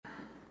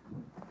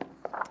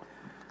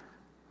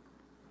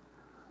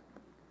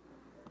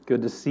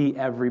Good to see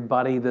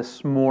everybody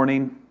this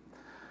morning.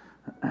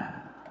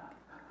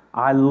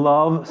 I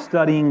love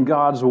studying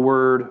God's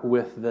Word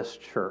with this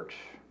church.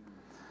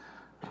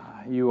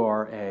 You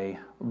are a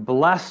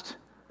blessed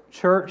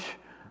church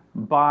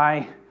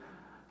by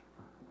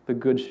the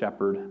Good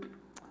Shepherd.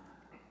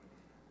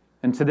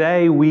 And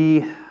today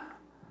we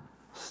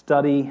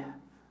study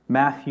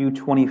Matthew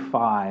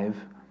 25,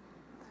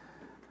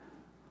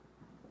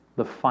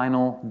 the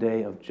final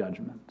day of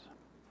judgment.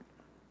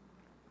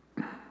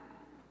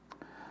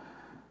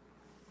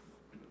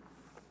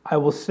 I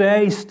will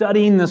say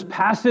studying this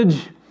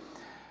passage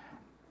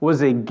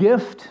was a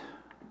gift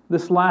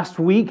this last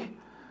week,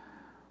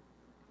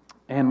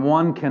 and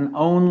one can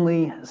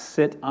only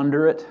sit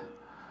under it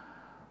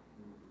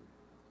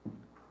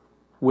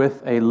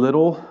with a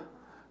little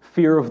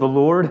fear of the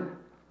Lord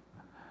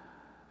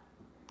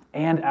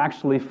and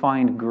actually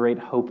find great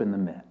hope in the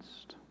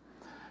midst.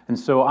 And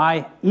so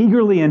I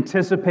eagerly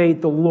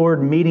anticipate the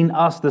Lord meeting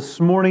us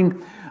this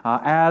morning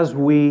as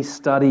we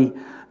study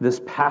this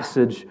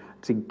passage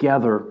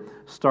together,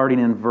 starting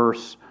in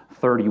verse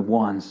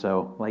 31.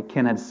 So, like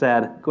Ken had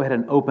said, go ahead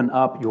and open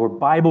up your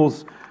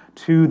Bibles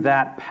to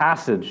that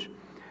passage.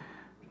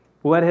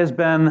 Well, it has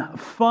been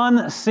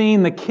fun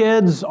seeing the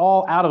kids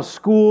all out of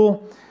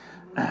school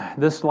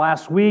this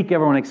last week.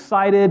 Everyone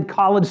excited.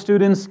 College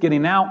students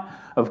getting out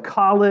of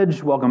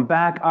college. Welcome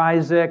back,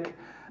 Isaac.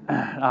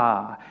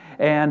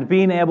 And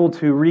being able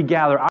to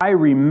regather. I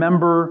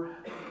remember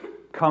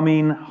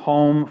coming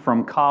home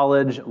from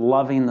college,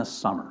 loving the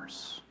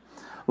summers.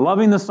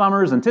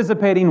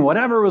 Anticipating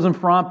whatever was in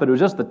front, but it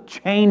was just the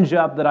change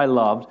up that I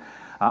loved.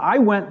 I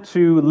went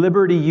to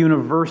Liberty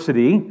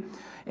University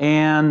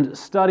and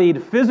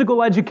studied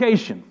physical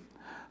education.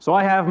 So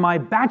I have my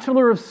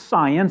Bachelor of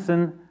Science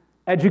in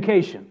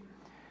Education.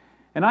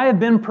 And I have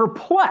been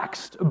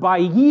perplexed by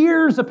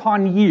years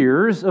upon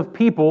years of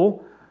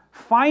people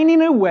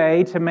finding a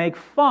way to make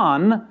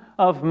fun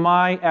of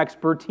my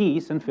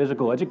expertise in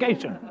physical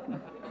education.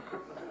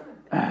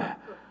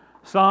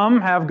 Some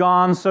have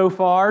gone so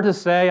far to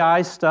say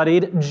I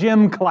studied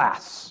gym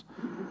class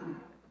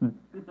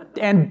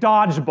and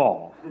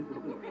dodgeball.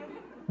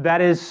 That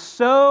is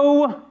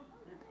so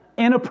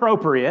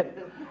inappropriate,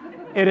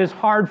 it is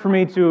hard for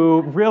me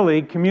to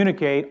really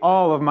communicate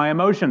all of my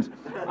emotions.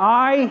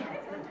 I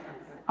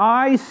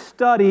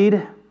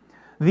studied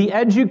the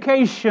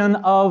education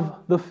of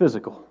the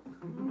physical.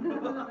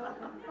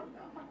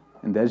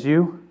 And as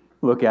you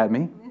look at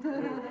me,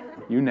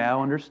 you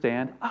now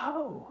understand,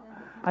 oh,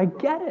 I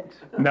get it.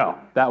 No,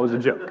 that was a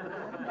joke.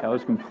 That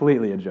was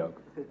completely a joke.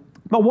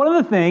 But one of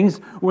the things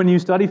when you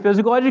study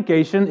physical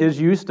education is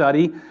you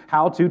study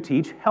how to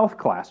teach health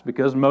class,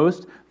 because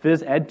most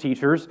phys ed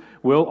teachers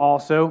will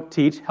also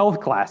teach health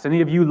class.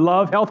 Any of you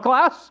love health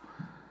class?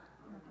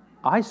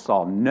 I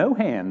saw no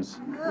hands.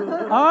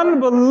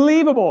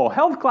 Unbelievable.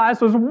 Health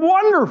class was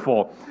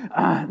wonderful.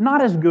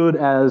 Not as good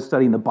as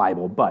studying the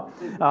Bible, but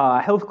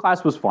health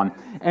class was fun.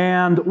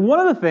 And one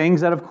of the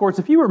things that, of course,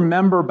 if you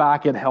remember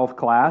back at health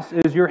class,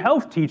 is your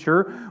health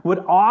teacher would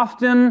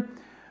often,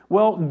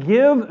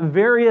 give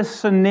various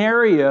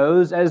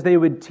scenarios as they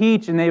would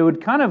teach, and they would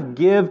kind of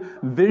give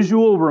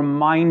visual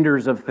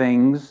reminders of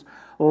things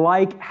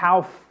like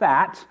how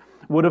fat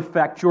would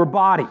affect your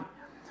body.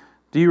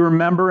 Do you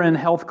remember in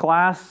health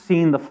class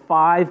seeing the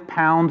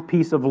 5-pound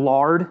piece of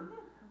lard?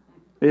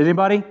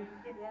 Anybody?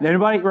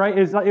 Anybody? Right?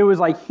 It was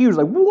like huge.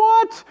 Like,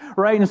 what?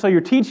 Right? And so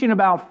you're teaching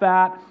about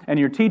fat and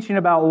you're teaching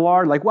about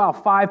lard. Like, wow,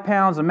 5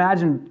 pounds.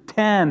 Imagine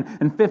 10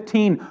 and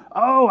 15.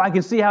 Oh, I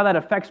can see how that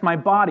affects my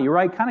body,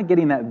 right? Kind of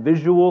getting that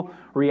visual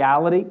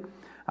reality.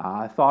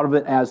 I thought of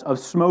it as of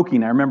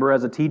smoking. I remember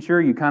as a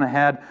teacher, you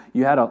had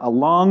a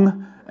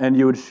lung, and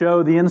you would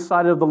show the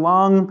inside of the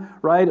lung,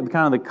 right, of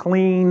kind of the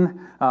clean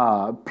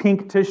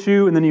pink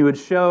tissue, and then you would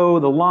show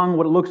the lung,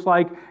 what it looks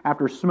like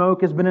after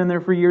smoke has been in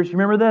there for years. You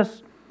remember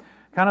this?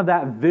 Kind of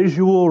that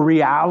visual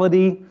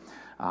reality.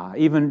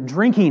 Even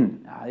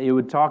drinking, it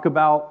would talk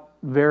about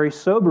very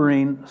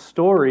sobering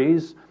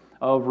stories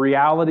of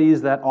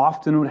realities that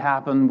often would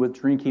happen with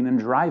drinking and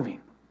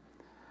driving.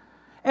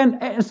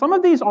 And some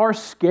of these are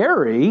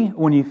scary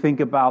when you think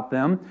about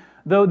them,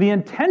 though the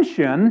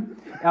intention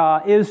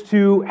is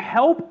to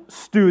help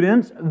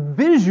students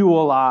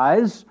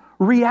visualize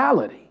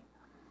reality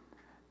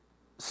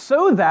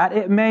so that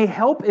it may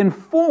help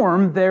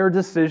inform their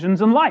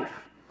decisions in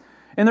life.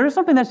 And there is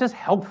something that's just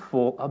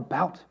helpful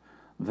about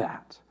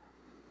that.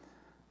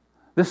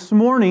 This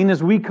morning,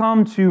 as we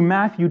come to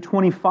Matthew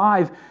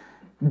 25,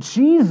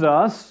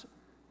 Jesus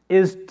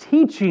is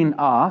teaching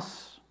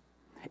us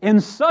in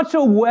such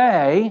a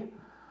way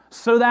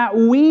so that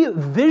we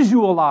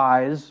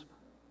visualize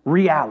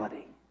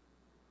reality.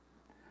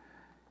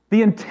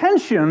 The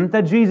intention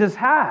that Jesus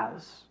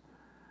has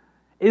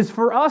is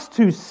for us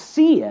to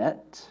see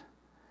it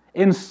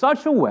in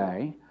such a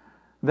way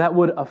that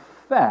would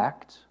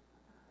affect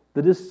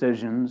the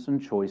decisions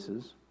and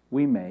choices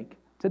we make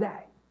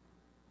today.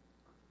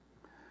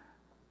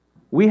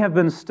 We have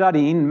been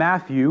studying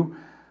Matthew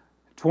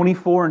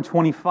 24 and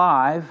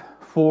 25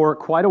 for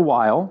quite a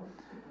while,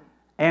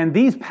 And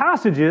these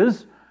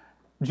passages,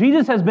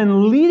 Jesus has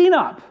been leading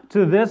up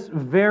to this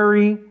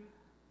very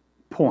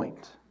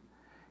point.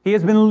 He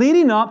has been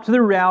leading up to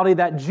the reality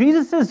that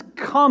Jesus'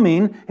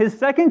 coming, his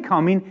second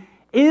coming,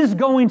 is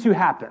going to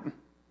happen.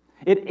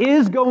 It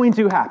is going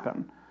to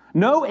happen.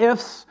 No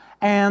ifs,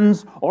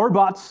 ands, or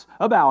buts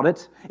about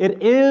it.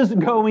 It is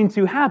going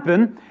to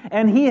happen,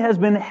 and he has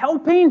been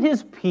helping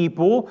his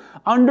people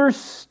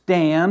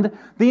understand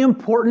the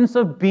importance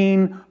of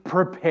being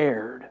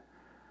prepared.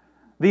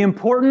 The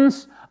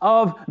importance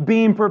of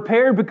being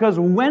prepared, because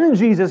when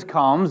Jesus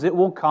comes, it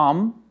will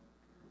come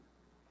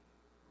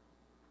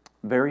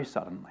very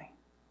suddenly.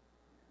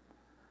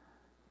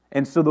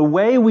 And so the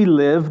way we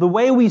live, the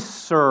way we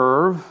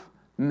serve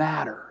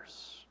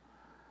matters.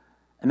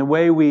 And the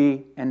way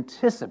we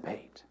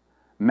anticipate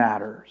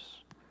matters.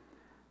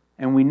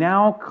 And we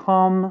now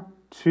come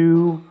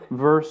to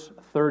verse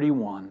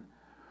 31,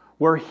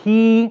 where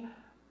he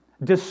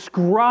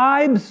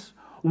describes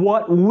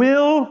what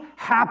will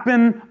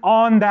happen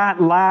on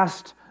that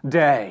last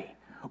day.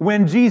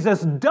 When Jesus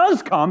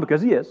does come,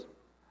 because he is,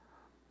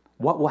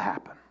 what will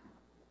happen?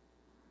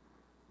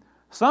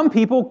 Some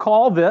people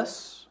call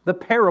this the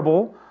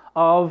parable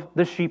of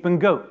the sheep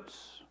and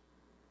goats.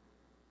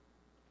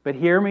 But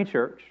hear me,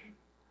 church,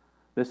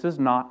 this is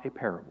not a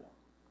parable.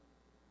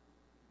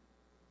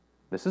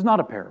 This is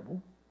not a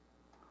parable.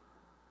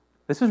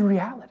 This is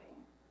reality.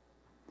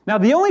 Now,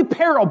 the only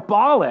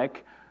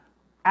parabolic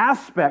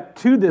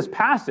aspect to this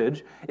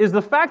passage is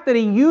the fact that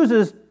he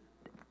uses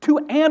two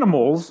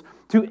animals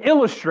to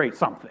illustrate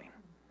something.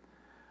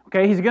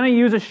 Okay, he's going to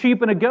use a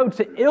sheep and a goat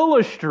to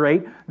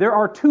illustrate there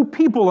are two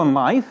people in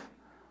life.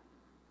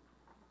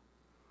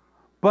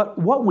 But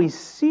what we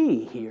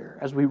see here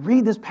as we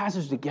read this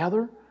passage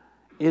together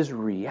is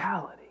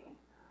reality.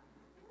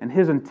 And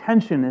his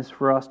intention is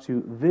for us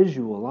to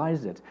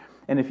visualize it.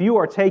 And if you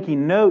are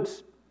taking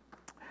notes,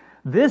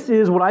 this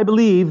is what I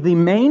believe the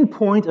main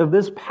point of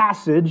this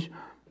passage,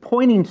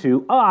 pointing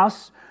to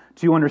us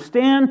to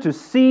understand, to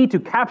see, to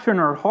capture in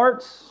our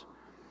hearts.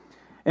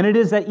 And it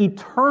is that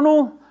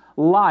eternal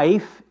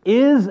life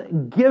is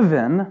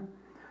given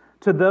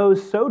to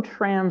those so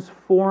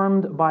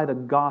transformed by the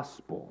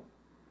gospel,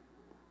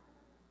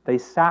 they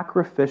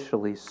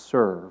sacrificially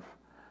serve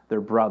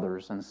their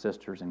brothers and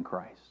sisters in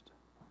Christ.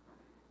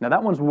 Now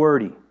that one's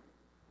wordy.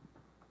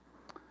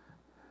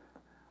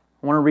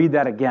 I want to read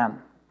that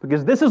again,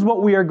 because this is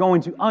what we are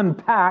going to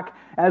unpack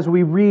as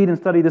we read and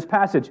study this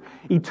passage.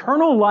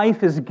 Eternal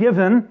life is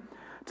given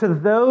to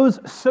those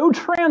so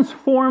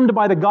transformed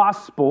by the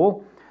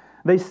gospel,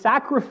 they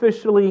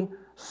sacrificially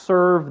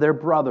serve their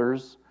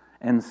brothers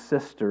and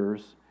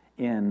sisters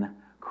in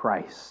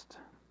Christ.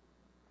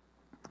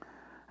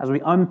 As we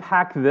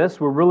unpack this,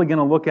 we're really going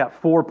to look at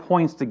 4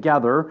 points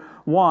together.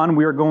 One,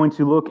 we are going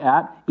to look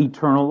at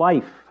eternal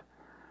life.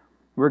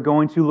 We're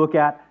going to look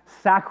at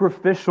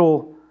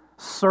sacrificial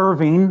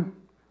serving,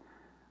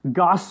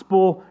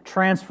 gospel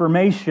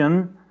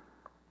transformation,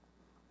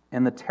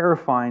 and the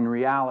terrifying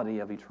reality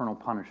of eternal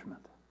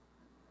punishment.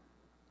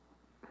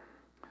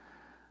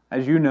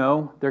 As you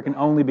know, there can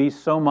only be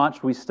so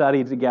much we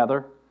study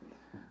together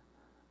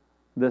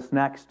this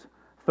next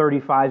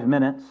 35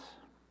 minutes.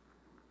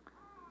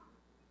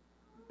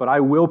 But I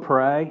will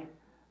pray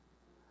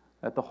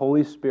that the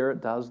Holy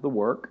Spirit does the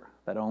work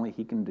that only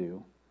He can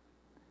do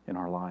in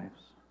our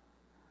lives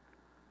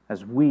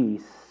as we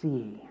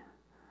see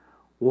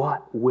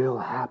what will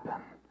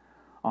happen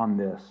on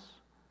this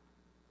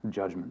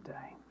Judgment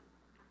Day.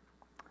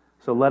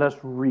 So let us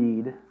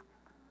read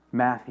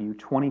Matthew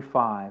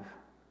 25,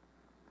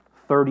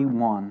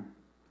 31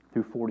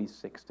 through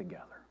 46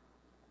 together.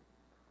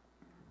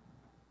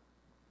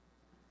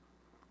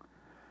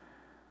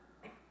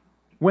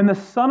 When the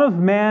Son of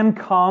Man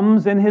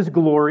comes in His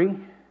glory,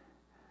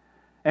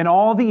 and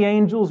all the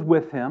angels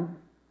with Him,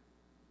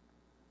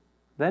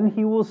 then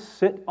He will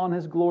sit on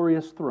His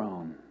glorious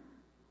throne.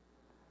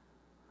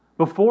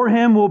 Before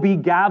Him will be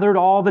gathered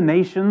all the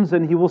nations,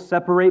 and He will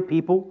separate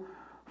people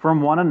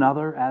from one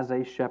another as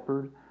a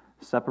shepherd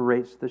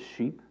separates the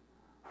sheep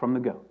from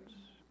the goats.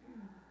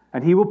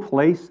 And He will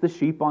place the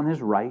sheep on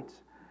His right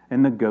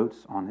and the goats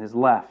on His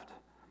left.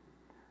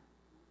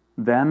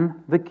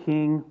 Then the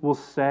King will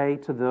say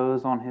to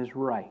those on His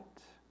right,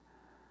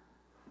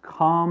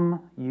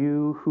 "Come,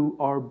 you who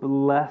are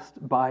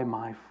blessed by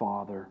my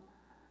Father,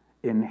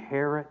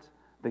 inherit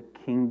the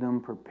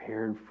kingdom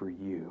prepared for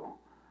you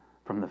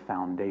from the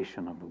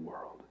foundation of the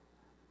world.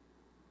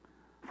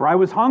 For I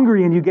was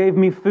hungry, and you gave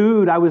me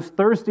food. I was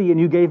thirsty, and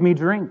you gave me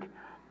drink.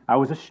 I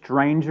was a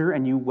stranger,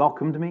 and you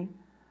welcomed me.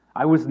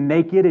 I was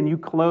naked, and you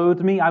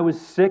clothed me. I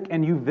was sick,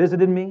 and you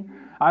visited me.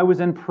 I was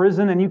in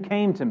prison, and you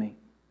came to me."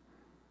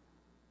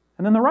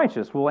 And then the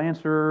righteous will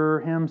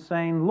answer Him,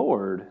 saying,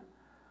 "Lord,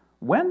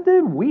 when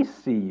did we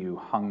see you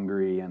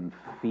hungry and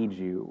feed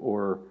you,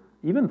 or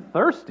even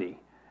thirsty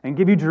and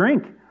give you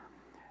drink?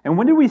 And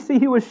when did we see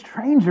you a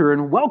stranger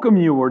and welcome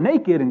you, or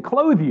naked and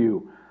clothe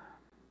you?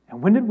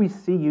 And when did we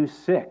see you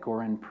sick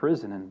or in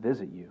prison and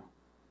visit you?"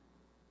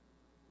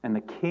 And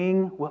the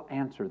King will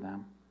answer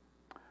them,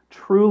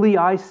 "Truly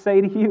I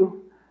say to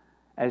you,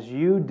 as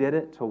you did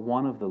it to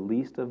one of the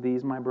least of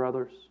these, my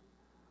brothers,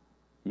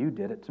 you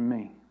did it to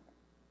me.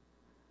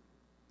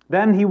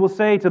 Then he will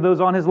say to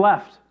those on his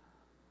left,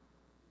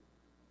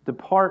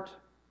 depart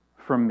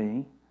from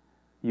me,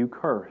 you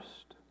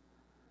cursed,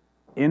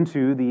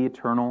 into the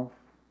eternal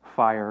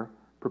fire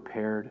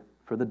prepared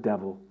for the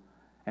devil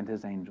and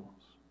his angels.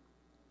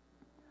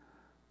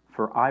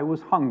 For I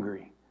was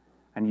hungry,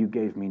 and you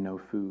gave me no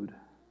food.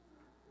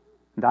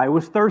 And I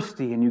was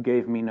thirsty, and you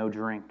gave me no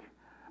drink.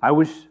 I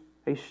was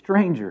a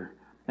stranger,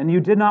 and you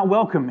did not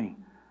welcome me.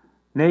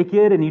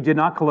 Naked, and you did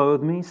not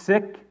clothe me.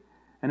 Sick,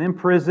 and in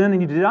prison,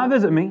 and you did not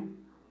visit me.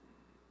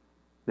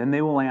 Then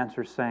they will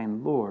answer,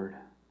 saying, Lord,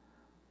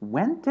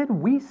 when did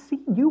we see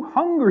you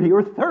hungry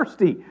or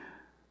thirsty,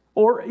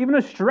 or even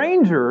a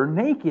stranger, or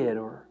naked,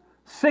 or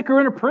sick,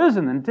 or in a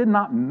prison, and did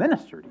not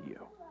minister to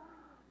you?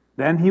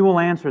 Then he will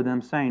answer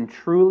them, saying,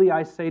 truly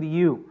I say to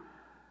you,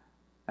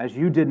 as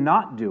you did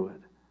not do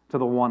it to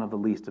the one of the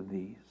least of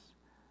these,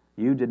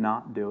 you did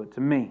not do it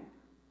to me.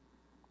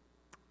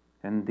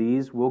 And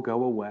these will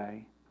go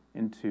away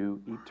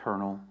into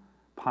eternal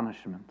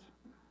punishment,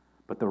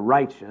 but the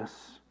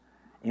righteous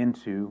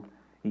into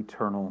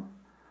eternal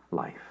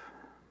life.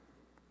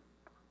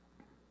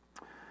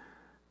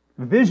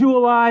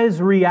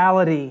 Visualize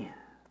reality,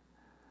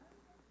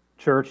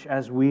 church,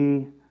 as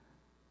we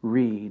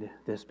read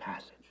this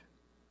passage.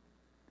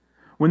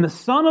 When the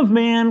Son of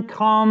Man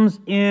comes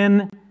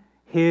in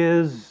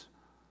His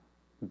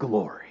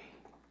glory.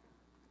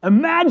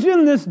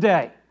 Imagine this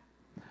day.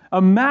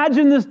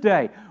 Imagine this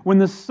day when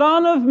the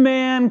Son of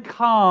Man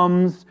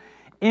comes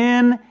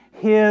in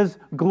His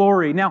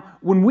glory. Now,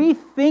 when we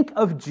think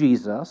of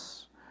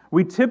Jesus,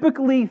 we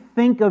typically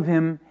think of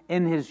Him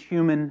in His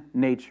human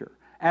nature,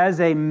 as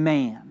a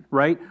man,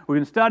 right? We've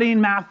been studying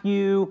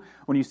Matthew.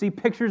 When you see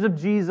pictures of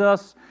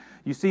Jesus,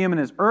 you see Him in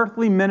His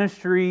earthly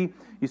ministry.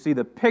 You see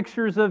the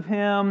pictures of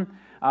Him.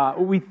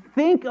 We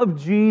think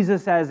of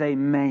Jesus as a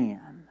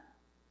man,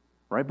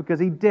 right? Because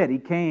He did. He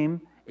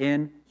came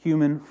in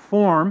human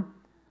form.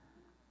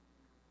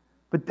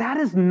 But that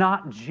is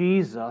not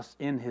Jesus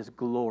in His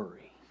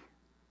glory.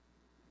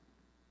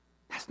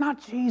 That's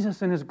not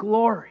Jesus in His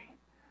glory.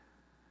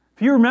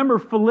 If you remember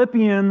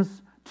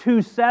Philippians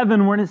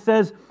 2:7, when it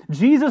says,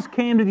 Jesus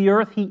came to the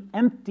earth, He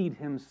emptied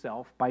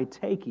Himself by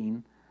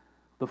taking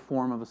the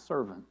form of a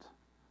servant.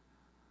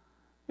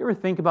 You ever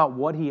think about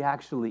what He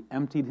actually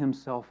emptied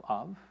Himself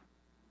of?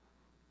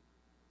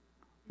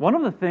 One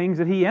of the things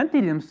that He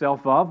emptied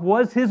Himself of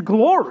was His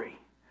glory.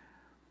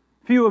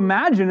 If you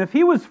imagine, if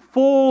He was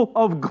full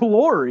of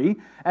glory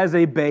as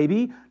a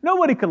baby,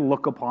 nobody could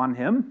look upon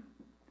Him.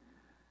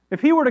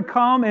 If He were to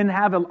come and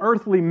have an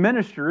earthly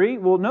ministry,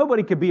 well,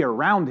 nobody could be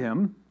around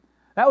Him.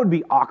 That would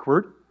be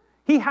awkward.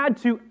 He had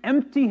to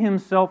empty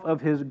Himself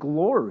of His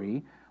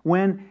glory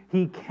when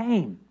He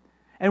came.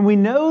 And we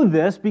know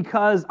this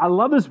because, I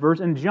love this verse,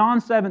 in John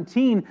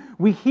 17,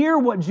 we hear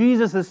what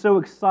Jesus is so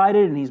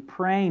excited and He's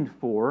praying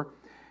for.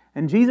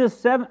 And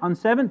Jesus, on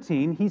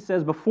 17, He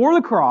says, before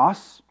the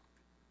cross,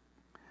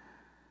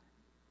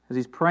 as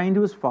He's praying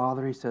to His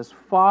Father, He says,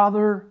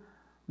 Father,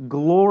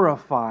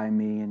 glorify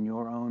me in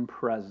your own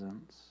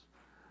presence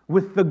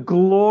with the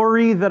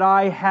glory that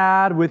I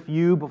had with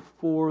you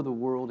before the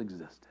world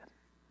existed.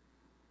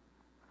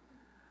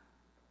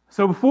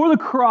 So before the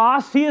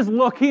cross, He is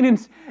looking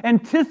and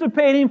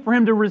anticipating for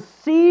Him to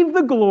receive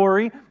the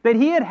glory that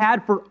He had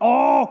had for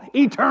all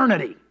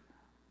eternity.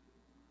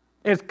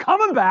 It's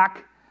coming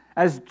back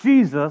as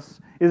Jesus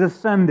is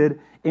ascended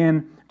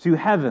into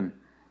heaven.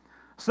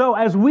 So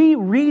as we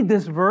read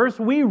this verse,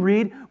 we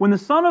read, when the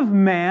Son of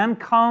Man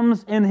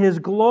comes in His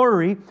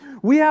glory,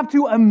 we have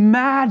to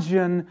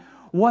imagine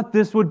what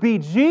this would be.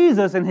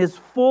 Jesus in His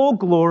full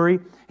glory,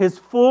 His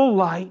full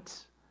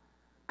light,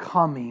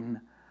 coming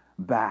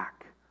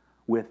back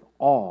with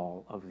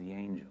all of the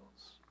angels.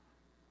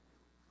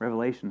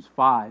 Revelations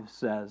 5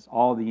 says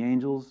all the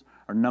angels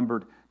are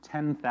numbered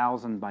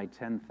 10,000 by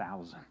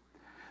 10,000.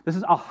 This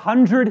is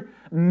 100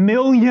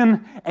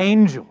 million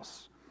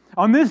angels.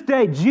 On this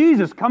day,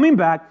 Jesus coming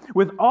back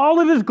with all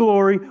of His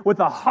glory, with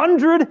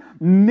 100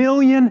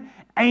 million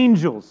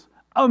angels.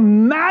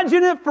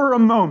 Imagine it for a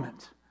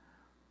moment.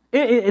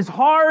 It's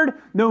hard.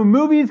 No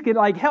movies get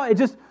like hell.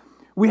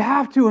 We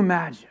have to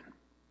imagine.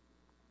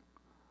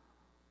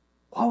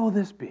 What will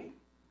this be?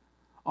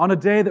 On a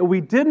day that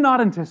we did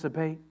not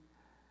anticipate.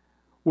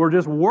 We're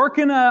just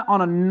working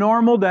on a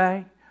normal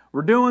day.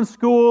 We're doing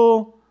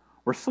school.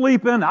 We're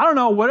sleeping. I don't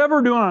know, whatever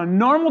we're doing on a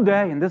normal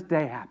day, and this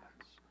day happens.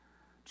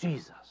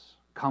 Jesus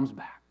comes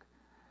back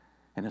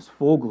in His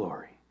full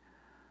glory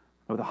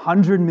with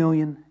 100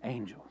 million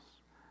angels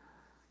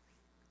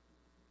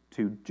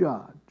to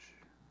judge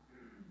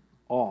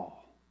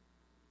all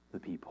the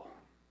people.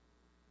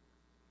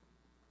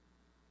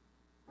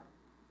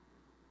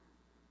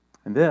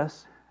 And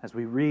this, as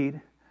we read,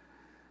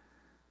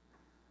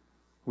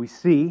 we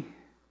see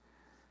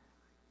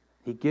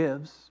He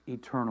gives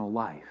eternal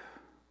life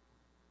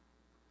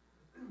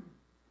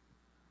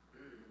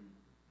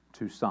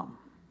to some.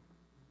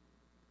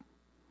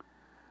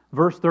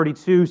 Verse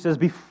 32 says,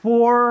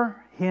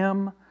 before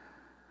him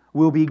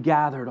will be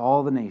gathered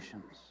all the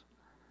nations,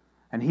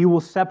 and he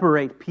will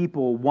separate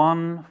people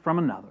one from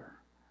another,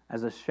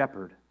 as a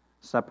shepherd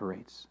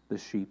separates the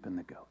sheep and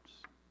the goats.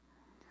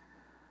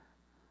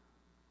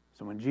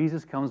 So when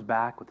Jesus comes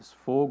back with his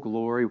full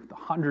glory, with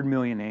 100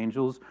 million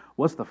angels,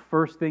 what's the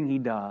first thing he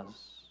does?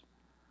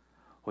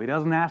 Well, he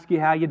doesn't ask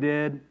you how you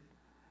did.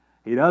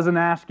 He doesn't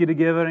ask you to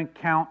give an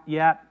account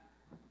yet.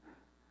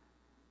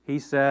 He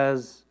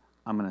says,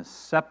 I'm going to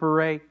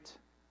separate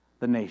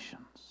the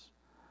nations.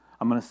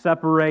 I'm going to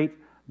separate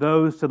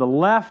those to the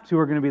left who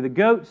are going to be the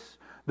goats,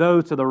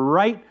 those to the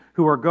right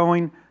who are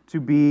going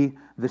to be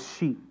the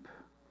sheep.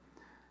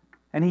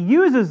 And he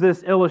uses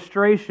this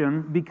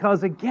illustration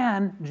because,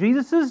 again,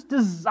 Jesus'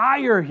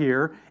 desire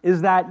here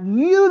is that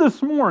you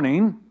this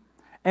morning,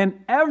 and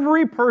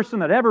every person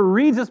that ever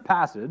reads this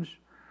passage,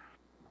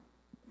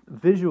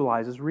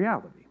 visualizes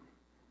reality.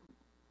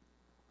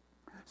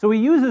 So he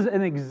uses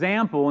an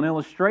example, an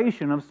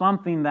illustration of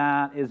something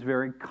that is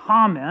very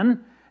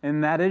common,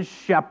 and that is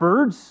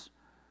shepherds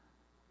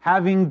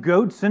having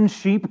goats and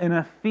sheep in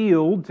a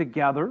field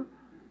together.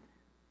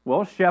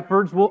 Well,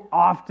 shepherds will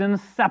often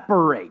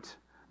separate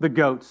the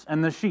goats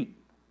and the sheep.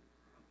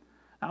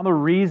 Now the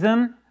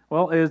reason,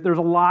 is there's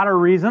a lot of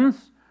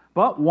reasons,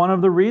 but one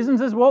of the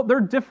reasons is, they're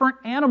different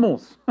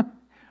animals,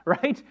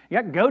 right?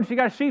 You got goats, you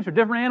got sheep, they're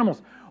different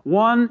animals.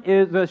 One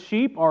is the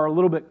sheep are a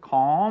little bit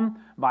calm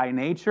by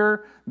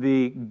nature.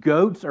 The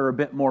goats are a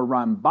bit more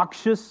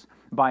rambunctious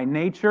by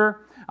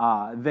nature.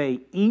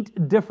 They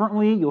eat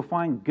differently. You'll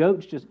find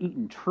goats just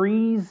eating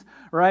trees,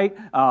 right?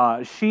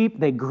 Sheep,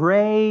 they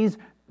graze.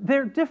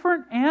 They're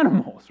different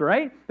animals,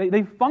 right?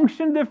 They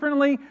function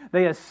differently.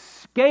 They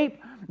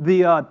escape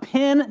the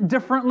pen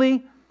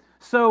differently.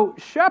 So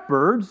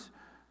shepherds,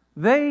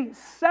 they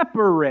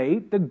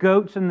separate the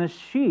goats and the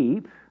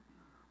sheep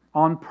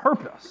on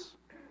purpose.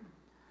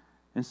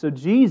 And so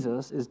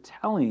Jesus is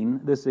telling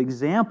this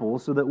example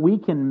so that we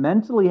can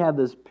mentally have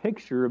this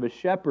picture of a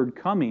shepherd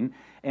coming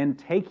and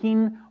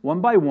taking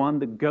one by one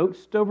the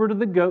goats over to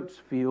the goats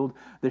field,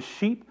 the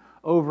sheep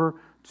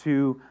over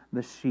to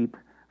the sheep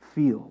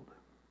field.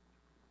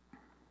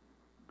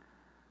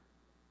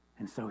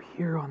 And so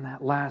here on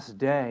that last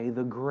day,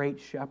 the great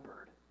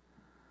shepherd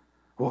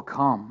will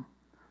come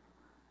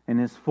in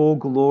his full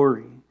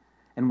glory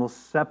and will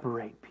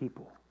separate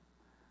people.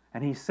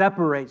 And he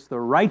separates the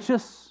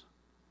righteous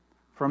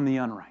from the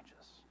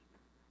unrighteous.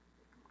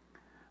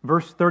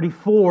 Verse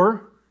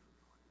 34,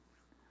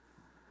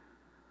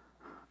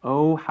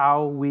 oh,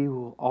 how we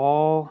will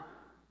all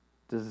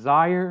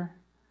desire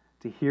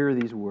to hear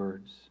these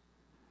words.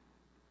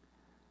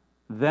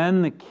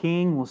 Then the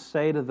king will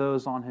say to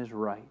those on his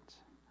right,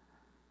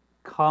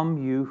 come,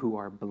 you who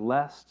are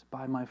blessed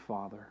by my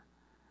Father,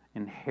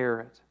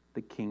 inherit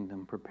the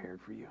kingdom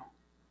prepared for you.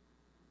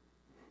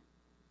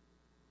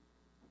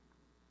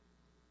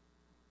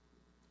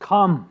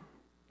 Come,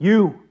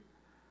 you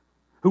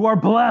who are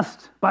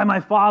blessed by my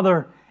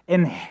Father,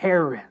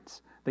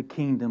 inherit the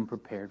kingdom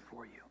prepared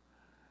for you.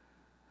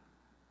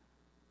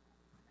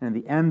 And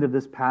at the end of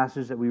this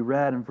passage that we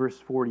read in verse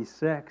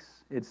 46,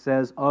 it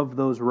says, of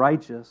those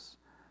righteous,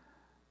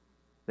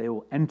 they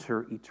will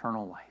enter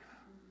eternal life.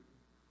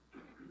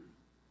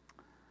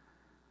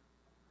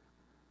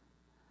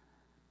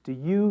 Do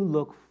you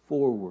look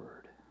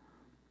forward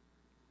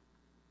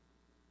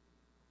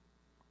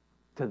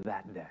to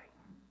that day?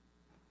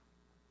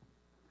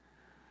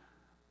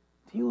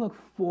 Do you look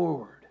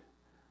forward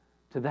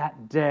to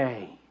that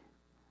day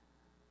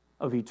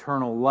of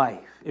eternal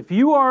life? If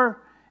you are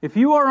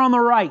on the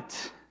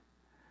right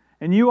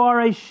and you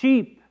are a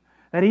sheep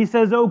that he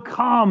says, oh,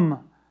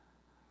 come,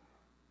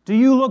 do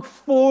you look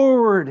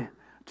forward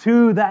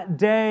to that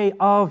day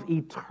of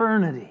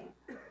eternity?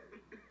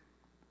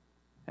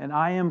 And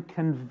I am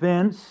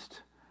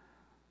convinced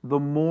the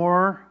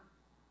more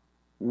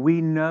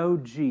we know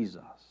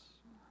Jesus,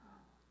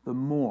 the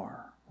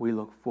more we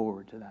look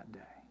forward to that day.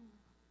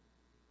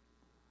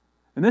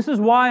 And this is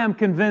why I'm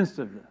convinced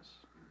of this.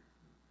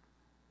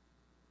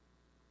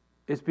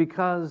 It's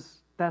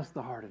because that's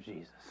the heart of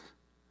Jesus.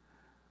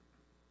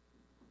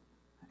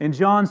 In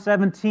John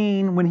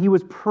 17, when he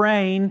was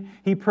praying,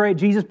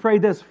 Jesus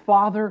prayed this,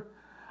 Father,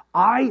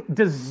 I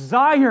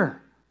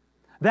desire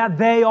that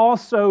they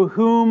also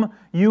whom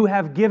you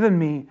have given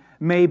me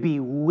may be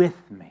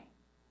with me,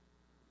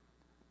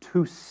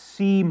 to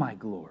see my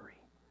glory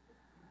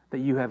that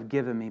you have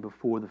given me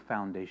before the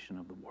foundation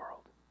of the world.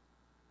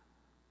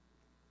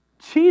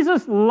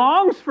 Jesus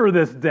longs for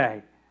this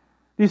day.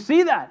 Do you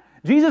see that?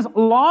 Jesus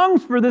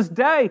longs for this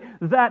day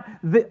that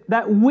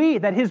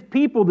his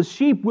people, the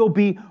sheep, will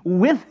be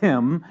with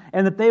him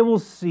and that they will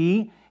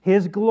see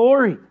his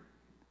glory.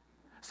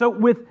 So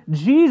with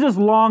Jesus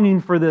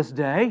longing for this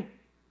day,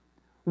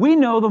 we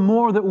know the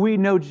more that we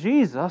know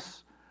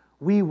Jesus,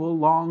 we will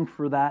long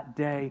for that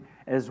day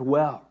as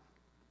well.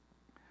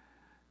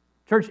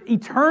 Church,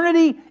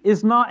 eternity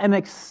is not an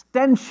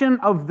extension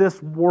of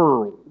this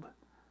world.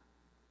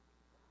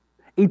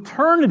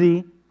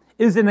 Eternity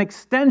is an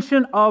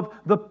extension of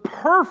the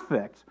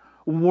perfect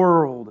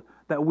world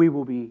that we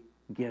will be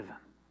given.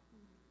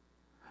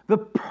 the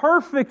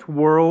perfect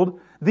world,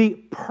 the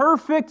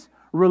perfect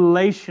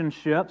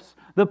relationships,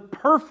 the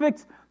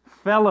perfect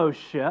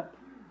fellowship,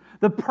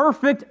 the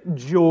perfect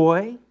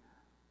joy,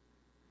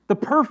 the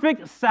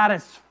perfect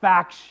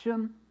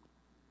satisfaction,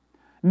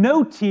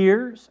 no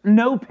tears,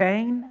 no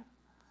pain,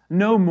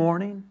 no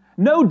mourning,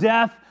 no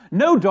death,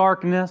 no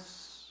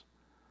darkness.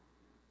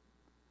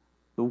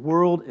 The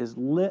world is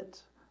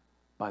lit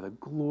by the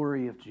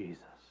glory of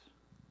Jesus.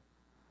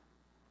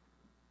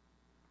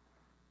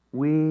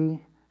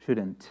 We should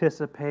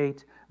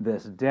anticipate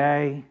this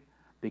day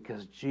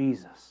because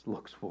Jesus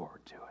looks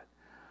forward to it.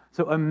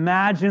 So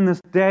imagine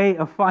this day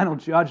of final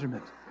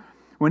judgment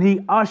when He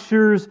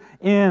ushers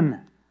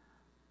in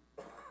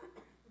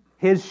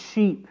His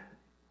sheep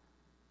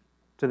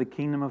to the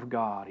kingdom of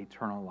God,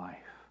 eternal life.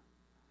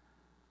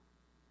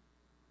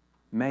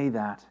 May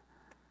that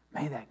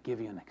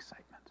give you an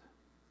excitement.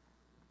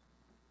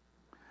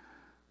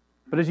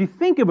 But as you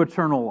think of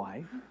eternal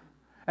life,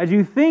 as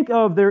you think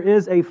of there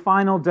is a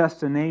final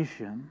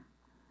destination,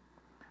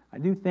 I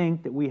do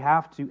think that we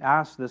have to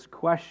ask this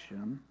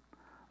question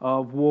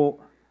of,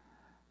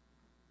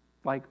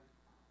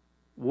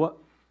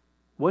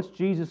 what's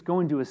Jesus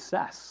going to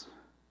assess?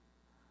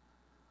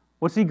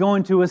 What's He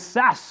going to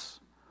assess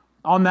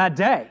on that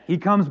day He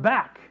comes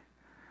back?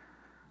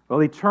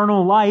 Well,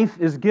 eternal life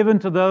is given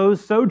to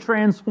those so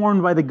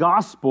transformed by the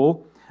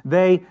gospel,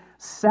 they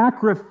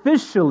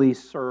sacrificially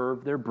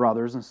serve their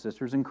brothers and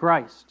sisters in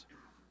Christ.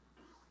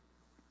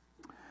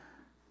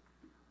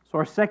 So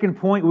our second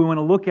point we want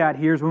to look at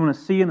here is we want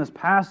to see in this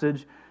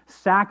passage,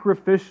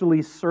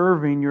 sacrificially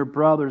serving your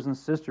brothers and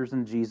sisters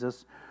in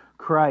Jesus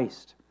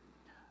Christ.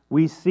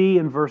 We see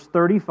in verse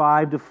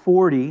 35 to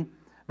 40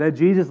 that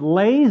Jesus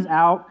lays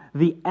out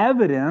the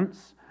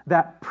evidence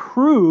that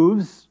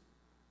proves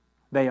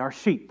they are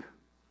sheep.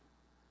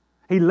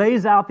 He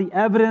lays out the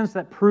evidence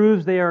that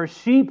proves they are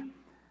sheep,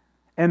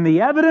 and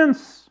the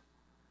evidence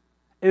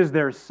is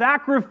their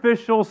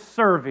sacrificial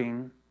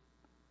serving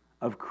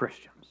of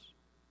Christians.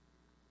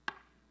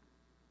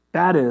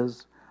 That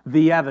is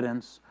the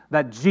evidence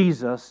that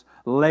Jesus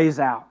lays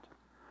out.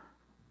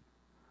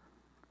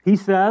 He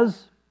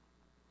says,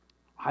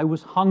 I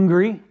was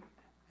hungry,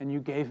 and you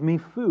gave me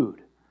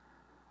food.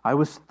 I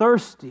was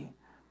thirsty,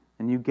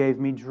 and you gave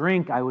me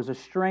drink. I was a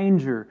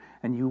stranger,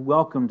 and you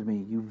welcomed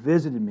me. You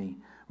visited me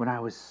when I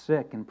was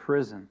sick in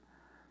prison.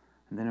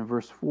 And then in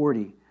verse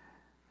 40,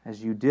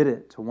 as you did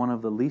it to one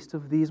of the least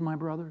of these, my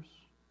brothers,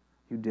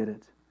 you did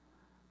it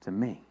to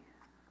me.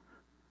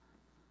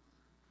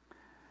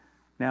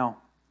 Now,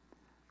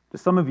 to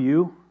some of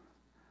you,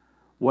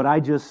 what I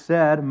just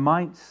said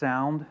might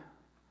sound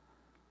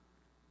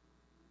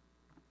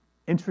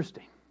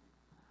interesting.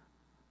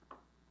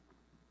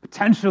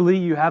 Potentially,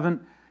 you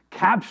haven't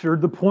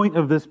captured the point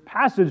of this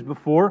passage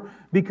before,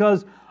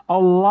 because a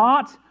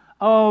lot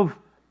of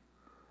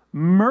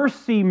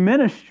mercy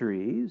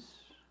ministries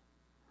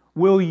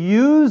will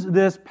use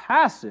this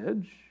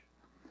passage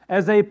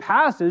as a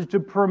passage to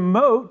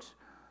promote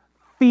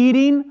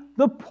feeding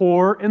the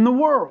poor in the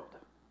world,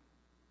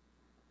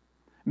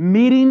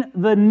 meeting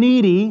the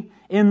needy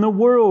in the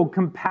world.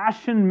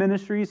 Compassion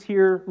ministries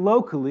here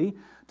locally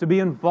to be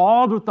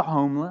involved with the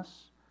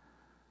homeless,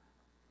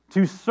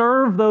 to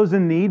serve those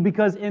in need,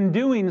 because in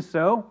doing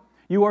so,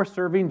 you are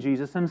serving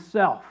Jesus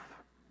Himself.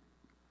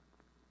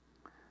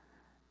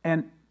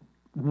 And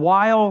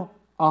while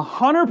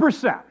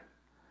 100%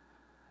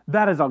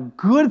 that is a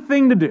good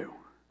thing to do,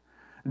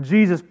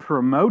 Jesus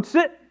promotes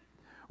it.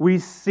 We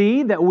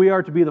see that we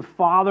are to be the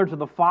father to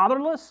the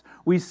fatherless.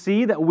 We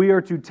see that we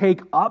are to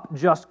take up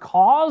just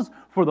cause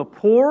for the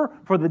poor,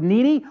 for the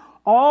needy.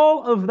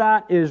 All of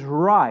that is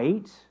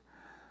right.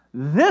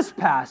 This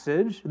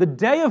passage, the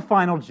day of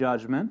final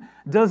judgment,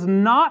 does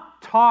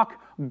not talk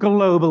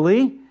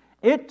globally.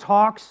 It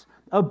talks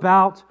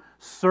about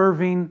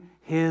serving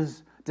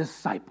His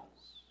disciples.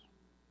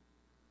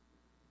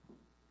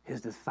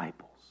 His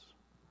disciples.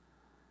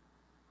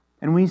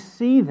 And we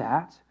see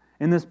that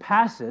in this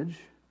passage.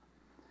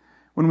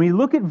 When we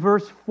look at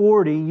verse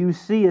 40, you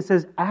see it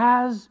says,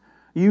 as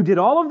you did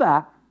all of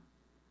that,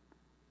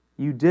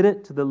 you did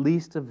it to the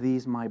least of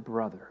these, my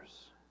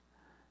brothers.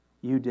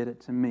 You did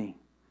it to me.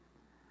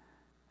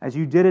 As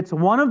you did it to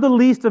one of the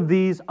least of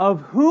these,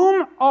 of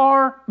whom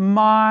are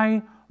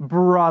my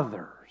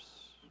brothers.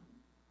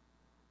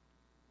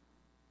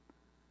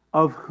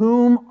 Of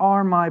whom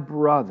are my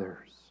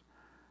brothers?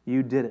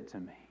 You did it to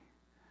me.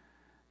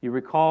 You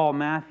recall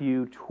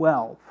Matthew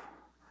 12,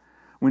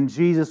 when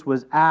Jesus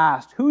was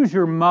asked, who's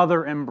your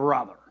mother and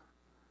brother?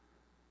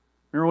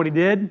 Remember what He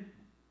did?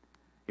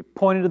 He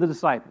pointed to the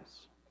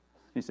disciples.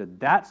 He said,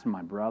 that's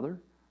my brother,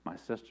 my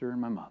sister,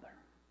 and my mother.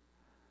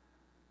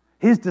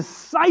 His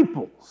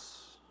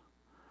disciples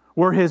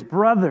were His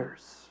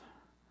brothers.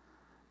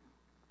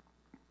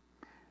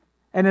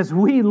 And as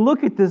we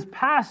look at this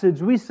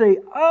passage, we say,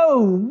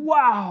 oh,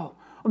 wow.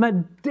 On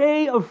that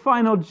day of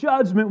final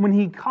judgment, when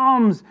He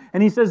comes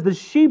and He says, the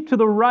sheep to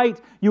the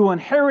right, you will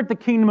inherit the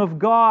kingdom of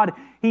God.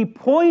 He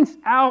points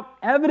out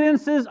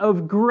evidences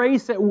of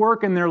grace at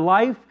work in their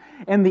life,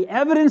 And the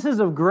evidences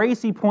of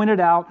grace he pointed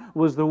out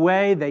was the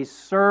way they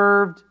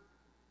served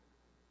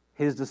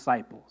his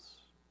disciples.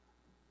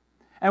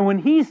 And when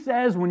he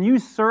says, when you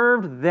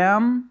served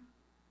them,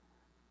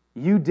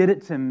 you did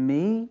it to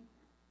me,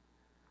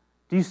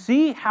 do you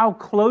see how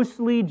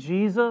closely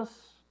Jesus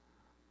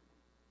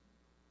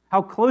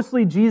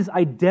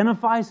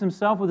identifies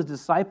himself with his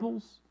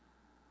disciples?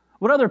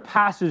 What other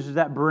passages does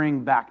that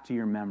bring back to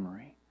your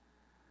memory?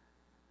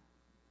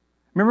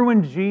 Remember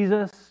when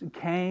Jesus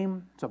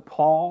came to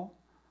Paul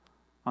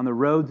on the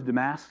road to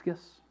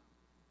Damascus?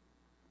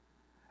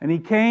 And he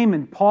came,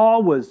 and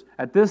Paul was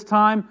at this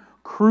time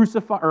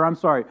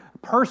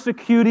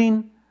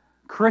persecuting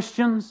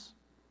Christians.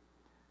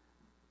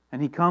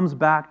 And he comes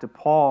back to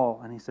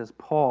Paul and he says,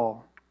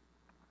 Paul,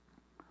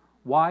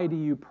 why do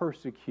you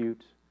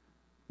persecute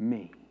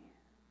me?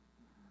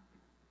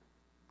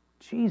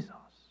 Jesus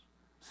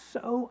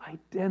so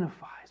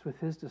identifies with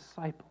his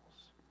disciples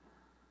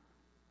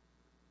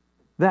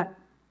that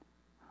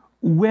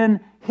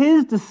when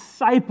his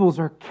disciples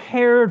are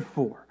cared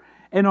for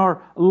and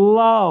are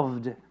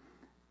loved, it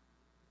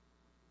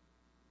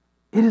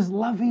is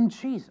loving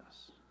Jesus.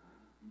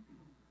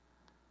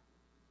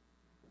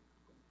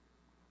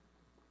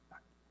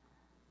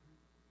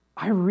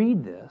 I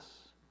read this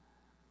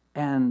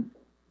and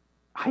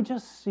I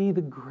just see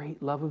the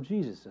great love of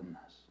Jesus in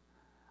this.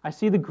 I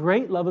see the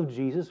great love of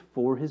Jesus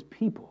for his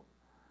people.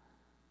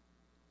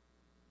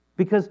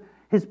 Because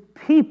his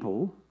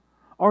people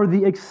are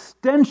the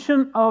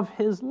extension of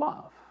his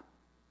love.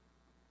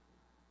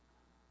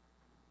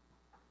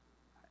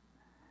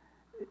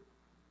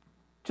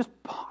 Just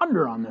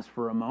ponder on this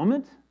for a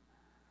moment.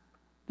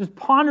 Just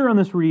ponder on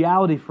this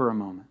reality for a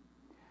moment.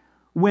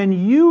 When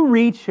you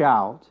reach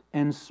out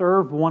and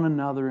serve one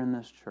another in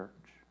this church,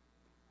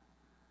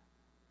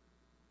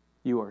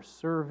 you are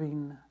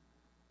serving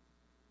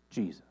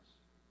Jesus.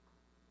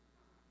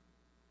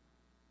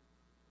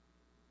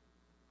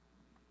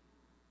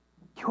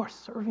 You are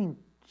serving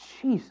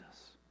Jesus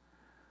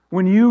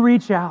when you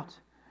reach out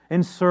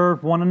and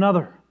serve one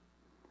another.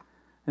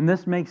 And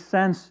this makes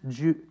sense.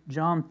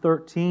 John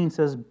 13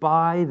 says,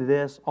 by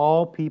this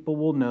all people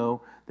will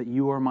know that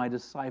you are my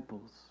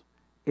disciples,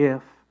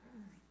 if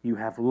you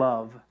have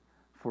love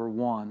for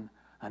one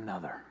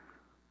another.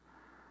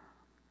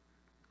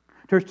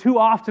 Church, too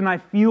often I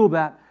feel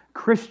that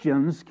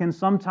Christians can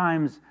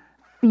sometimes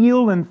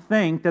feel and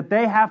think that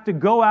they have to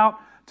go out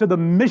to the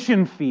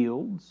mission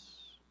fields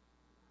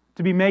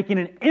to be making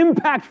an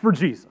impact for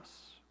Jesus.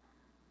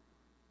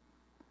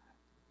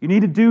 You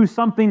need to do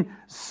something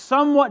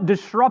somewhat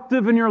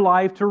disruptive in your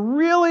life to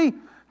really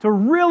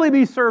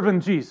be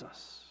serving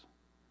Jesus.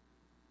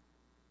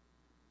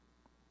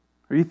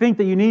 Or you think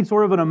that you need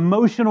sort of an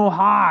emotional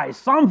high,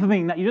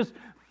 something that you just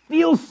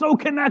feel so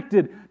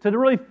connected to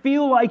really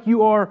feel like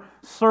you are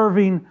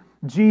serving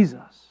Jesus.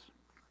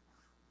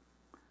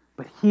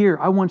 But here,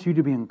 I want you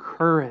to be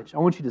encouraged. I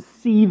want you to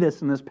see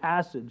this in this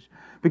passage,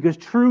 because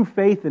true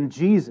faith in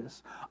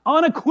Jesus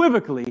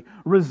unequivocally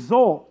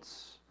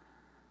results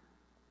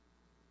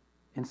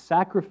in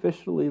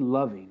sacrificially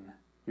loving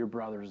your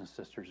brothers and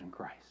sisters in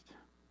Christ.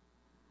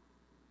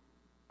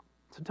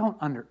 So don't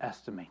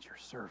underestimate your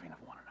serving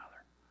of one another.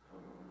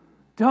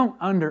 Don't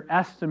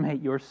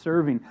underestimate your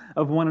serving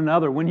of one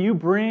another. When you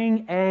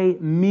bring a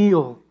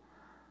meal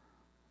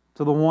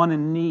to the one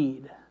in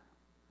need,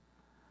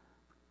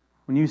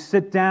 when you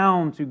sit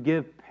down to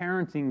give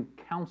parenting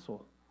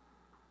counsel,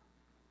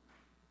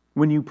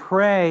 when you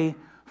pray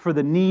for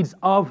the needs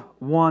of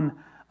one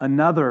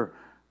another,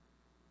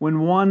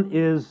 when one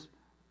is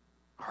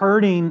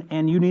hurting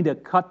and you need to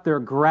cut their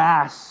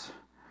grass,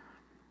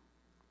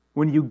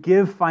 when you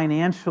give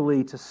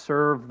financially to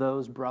serve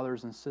those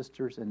brothers and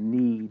sisters in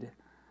need,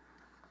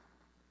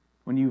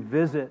 when you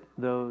visit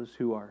those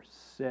who are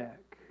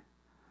sick,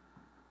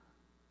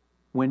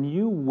 when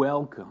you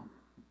welcome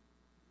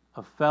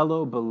a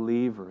fellow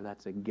believer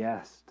that's a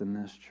guest in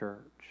this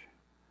church,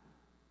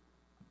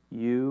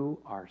 you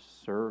are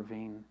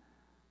serving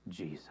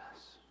Jesus.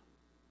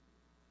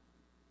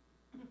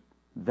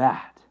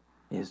 That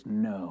is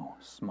no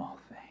small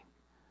thing.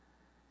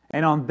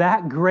 And on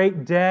that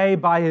great day,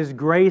 by His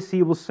grace,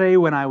 He will say,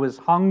 when I was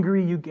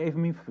hungry, you gave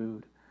me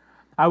food.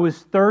 I was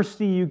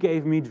thirsty, you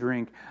gave me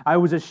drink. I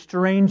was a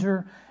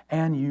stranger,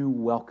 and you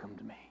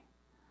welcomed me.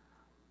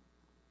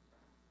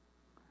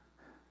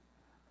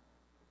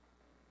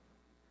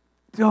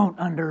 Don't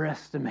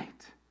underestimate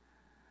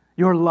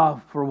your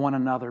love for one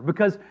another.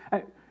 Because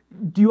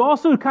do you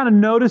also kind of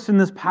notice in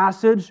this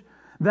passage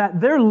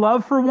that their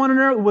love for one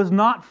another was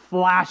not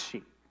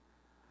flashy?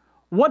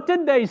 What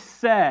did they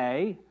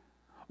say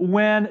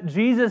when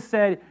Jesus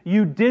said,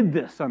 you did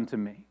this unto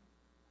me?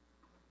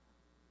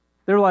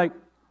 They're like,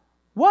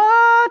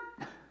 what?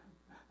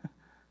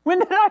 When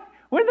did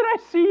I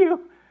see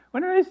you?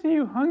 When did I see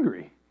you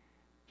hungry?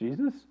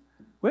 Jesus?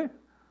 Wait,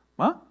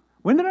 what?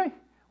 When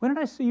did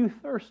I see you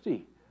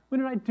thirsty? When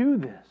did I do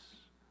this?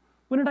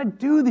 When did I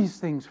do these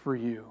things for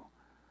you?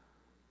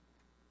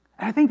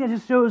 And I think that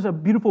just shows a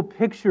beautiful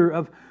picture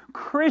of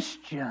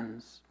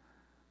Christians.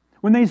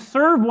 when they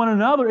serve one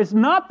another, it's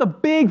not the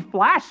big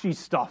flashy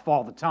stuff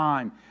all the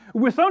time.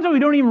 Sometimes we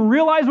don't even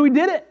realize we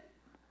did it.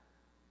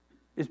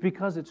 It's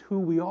because it's who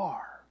we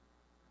are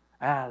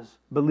as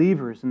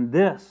believers. In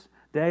this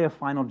day of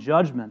final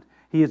judgment,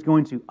 He is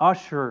going to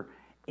usher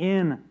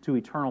into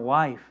eternal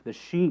life the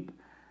sheep.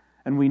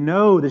 And we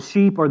know the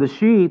sheep are the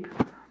sheep,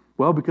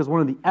 well, because one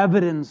of the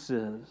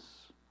evidences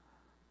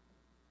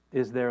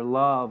is their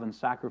love and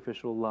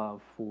sacrificial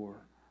love for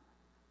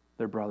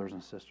their brothers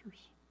and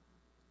sisters.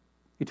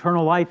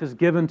 Eternal life is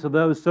given to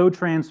those so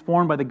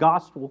transformed by the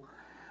gospel,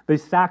 they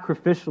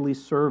sacrificially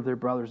serve their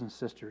brothers and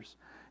sisters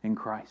in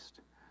Christ.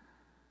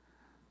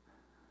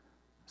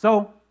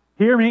 So,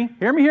 hear me,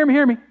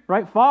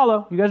 right?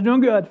 Follow. You guys are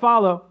doing good.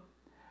 Follow.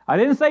 I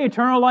didn't say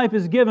eternal life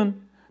is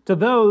given to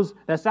those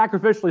that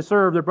sacrificially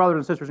serve their brothers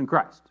and sisters in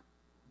Christ.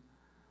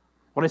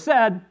 What I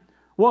said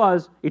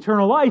was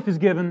eternal life is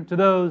given to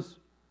those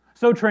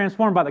so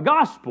transformed by the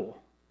gospel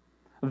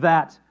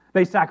that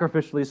they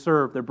sacrificially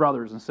serve their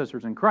brothers and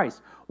sisters in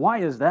Christ. Why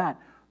is that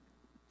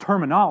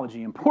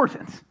terminology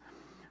important?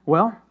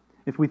 Well,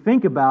 if we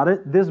think about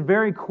it, this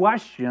very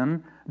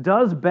question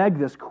does beg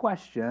this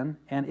question,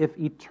 and if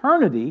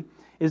eternity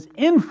is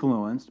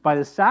influenced by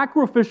the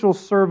sacrificial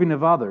serving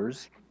of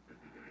others,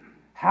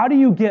 how do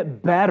you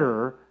get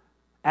better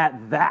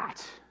at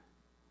that?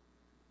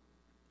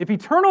 If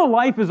eternal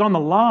life is on the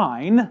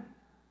line,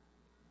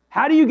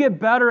 how do you get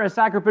better at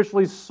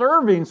sacrificially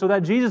serving so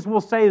that Jesus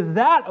will say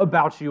that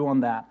about you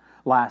on that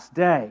last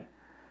day?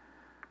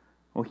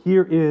 Well,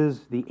 here is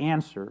the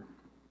answer.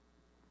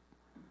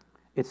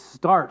 It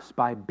starts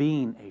by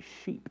being a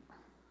sheep.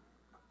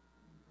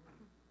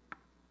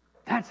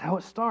 That's how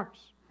it starts.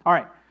 All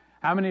right,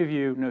 how many of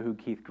you know who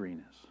Keith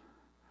Green is?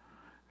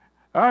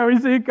 All right, we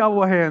see a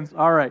couple of hands.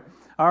 All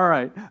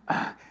right.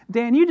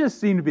 Dan, you just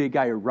seem to be a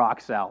guy who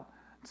rocks out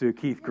to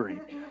Keith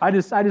Green. I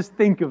just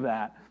think of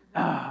that.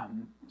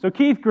 So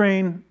Keith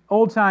Green,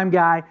 old-time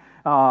guy,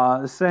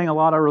 sang a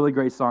lot of really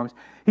great songs.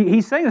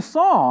 He sang a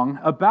song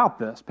about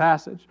this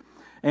passage.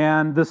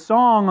 And the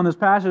song on this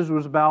passage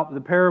was about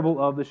the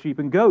parable of the sheep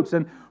and goats.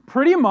 And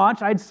pretty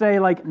much, I'd say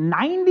like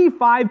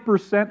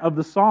 95% of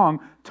the song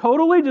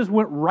totally just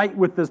went right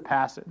with this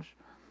passage.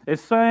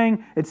 It's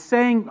saying,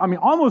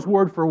 almost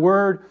word for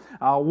word,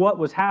 what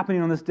was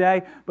happening on this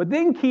day. But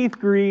then Keith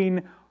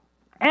Green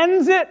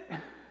ends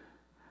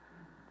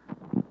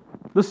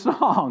the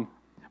song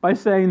by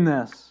saying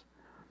this.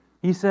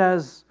 He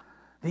says,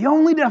 the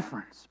only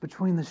difference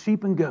between the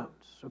sheep and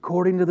goats,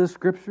 according to this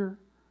scripture,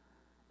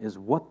 is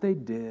what they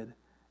did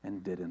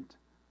and didn't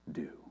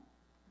do.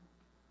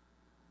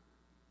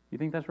 You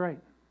think that's right?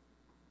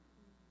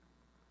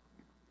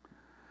 Do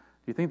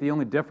you think the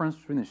only difference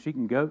between the sheep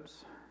and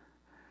goats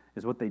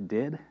is what they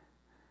did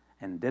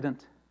and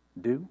didn't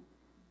do?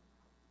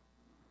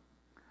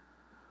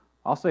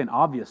 I'll say an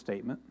obvious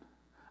statement.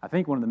 I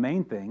think one of the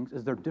main things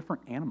is they're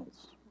different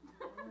animals.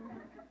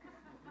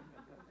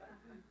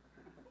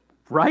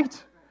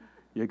 Right?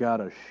 You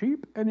got a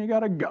sheep and you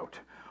got a goat.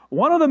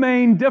 One of the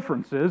main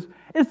differences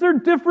is they're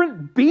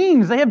different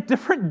beings. They have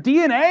different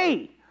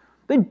DNA.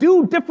 They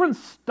do different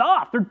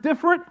stuff. They're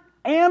different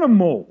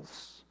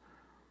animals.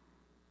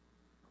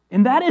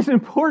 And that is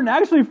important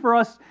actually for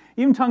us,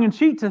 even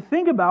tongue-in-cheek, to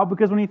think about,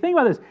 because when you think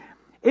about this,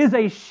 is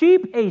a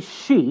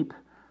sheep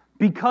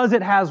because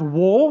it has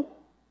wool?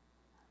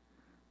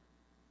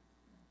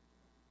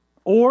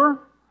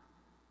 Or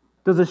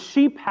does a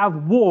sheep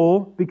have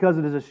wool because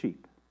it is a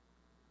sheep?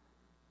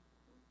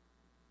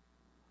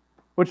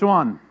 Which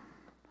one?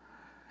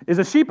 Is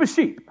a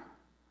sheep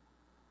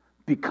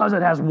because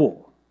it has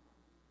wool?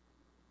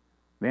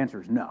 The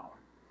answer is no.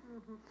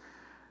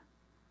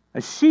 A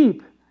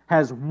sheep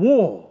has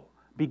wool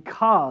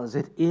because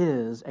it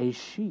is a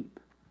sheep.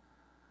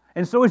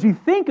 And so as you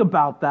think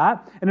about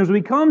that, and as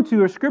we come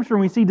to a scripture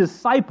and we see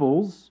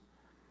disciples,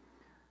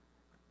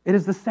 it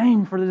is the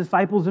same for the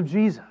disciples of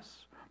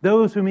Jesus,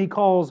 those whom He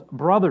calls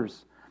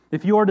brothers.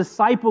 If you are a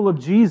disciple of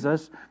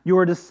Jesus, you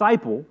are a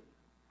disciple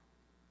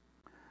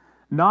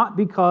not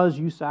because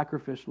you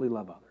sacrificially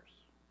love others.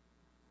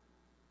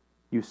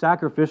 You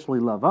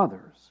sacrificially love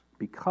others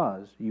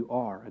because you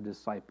are a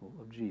disciple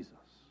of Jesus.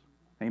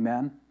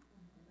 Amen?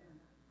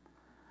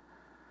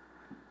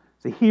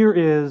 So here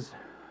is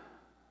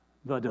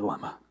the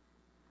dilemma.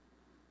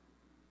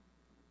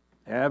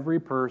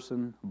 Every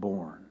person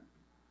born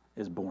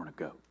is born a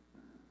goat.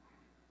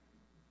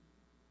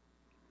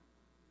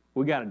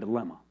 We got a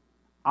dilemma.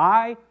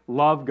 I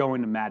love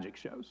going to magic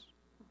shows.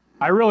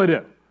 I really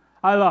do.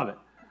 I love it.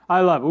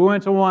 We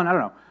went to one,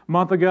 a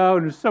month ago,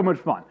 and it was so much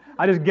fun.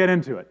 I just get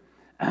into it.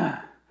 And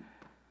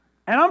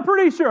I'm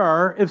pretty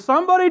sure if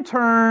somebody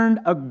turned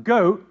a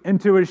goat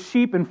into a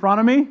sheep in front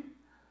of me,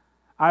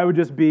 I would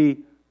just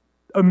be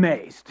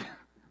amazed.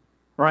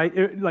 Right?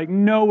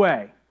 No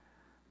way.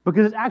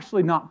 Because it's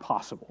actually not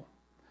possible.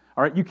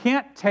 All right? You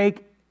can't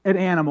take an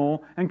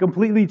animal and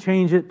completely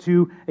change it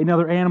to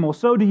another animal.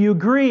 So do you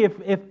agree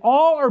if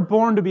all are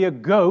born to be a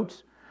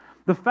goat,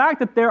 the fact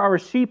that there are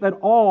sheep at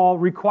all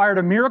required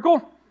a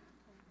miracle?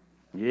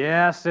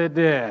 Yes, it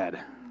did.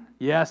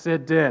 Yes,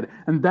 it did.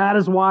 And that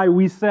is why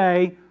we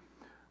say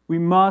we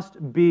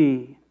must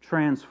be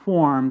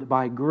transformed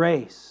by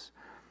grace.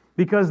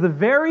 Because the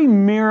very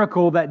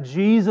miracle that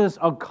Jesus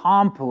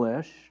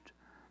accomplished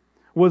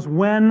was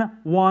when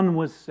one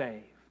was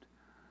saved.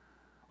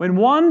 When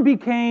one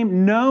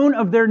became known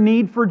of their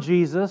need for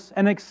Jesus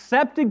and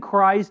accepted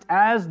Christ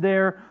as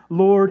their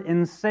Lord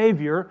and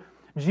Savior,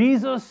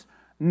 Jesus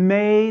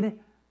made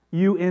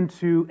you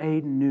into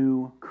a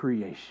new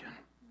creation.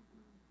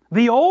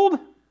 The old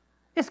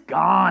is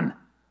gone.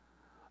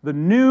 The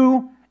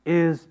new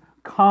is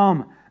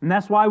come. And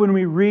that's why when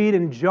we read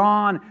in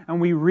John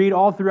and we read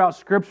all throughout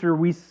Scripture,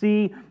 we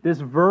see this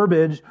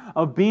verbiage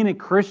of being a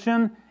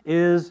Christian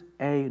is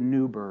a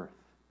new birth.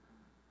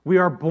 We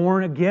are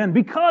born again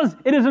because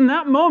it is in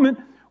that moment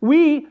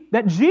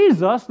that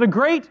Jesus, the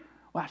great,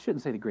 well, I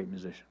shouldn't say the great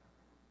magician,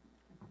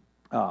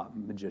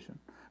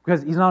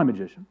 because he's not a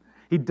magician.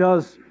 He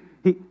does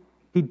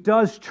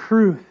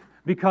truth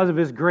because of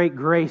His great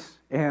grace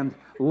and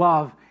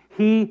love.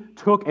 He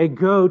took a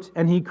goat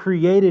and He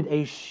created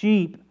a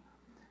sheep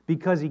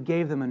because He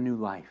gave them a new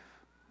life,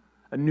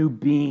 a new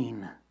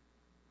being.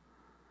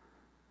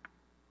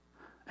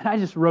 And I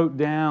just wrote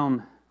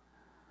down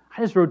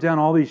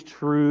all these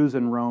truths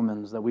in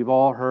Romans that we've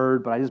all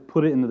heard, but I just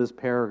put it into this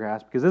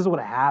paragraph because this is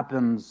what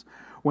happens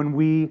when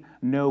we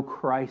know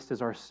Christ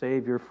as our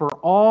Savior. For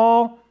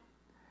all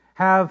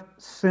have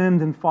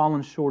sinned and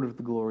fallen short of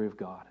the glory of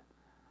God.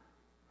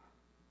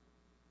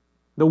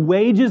 The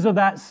wages of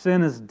that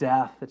sin is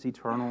death. It's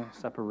eternal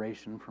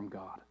separation from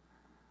God.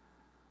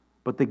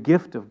 But the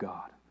gift of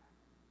God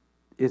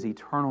is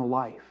eternal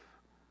life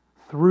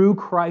through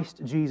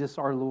Christ Jesus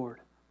our Lord.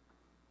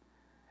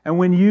 And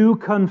when you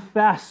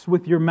confess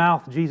with your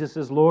mouth Jesus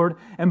is Lord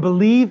and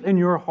believe in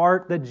your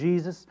heart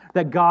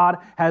that God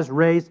has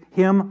raised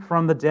Him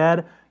from the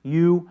dead,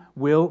 you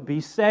will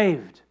be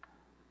saved.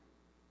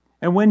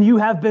 And when you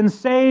have been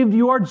saved,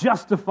 you are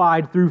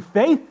justified through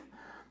faith.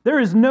 There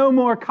is no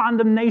more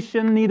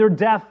condemnation, neither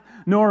death,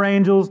 nor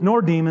angels,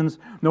 nor demons,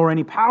 nor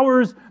any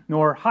powers,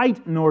 nor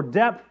height, nor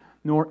depth,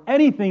 nor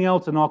anything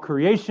else in all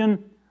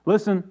creation,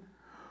 listen,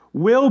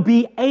 will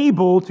be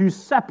able to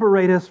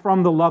separate us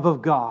from the love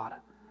of God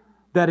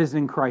that is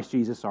in Christ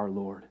Jesus our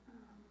Lord.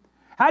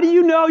 How do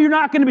you know you're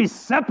not going to be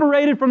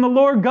separated from the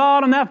Lord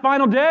God on that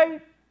final day?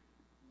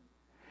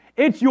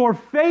 It's your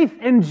faith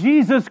in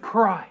Jesus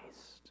Christ.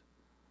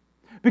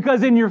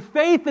 Because in your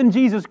faith in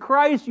Jesus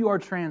Christ, you are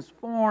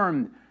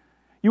transformed.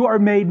 You are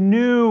made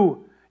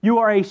new. You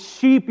are a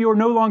sheep. You are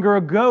no longer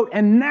a goat.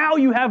 And now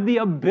you have the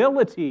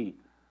ability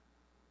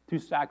to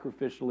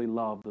sacrificially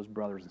love those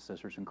brothers and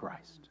sisters in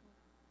Christ.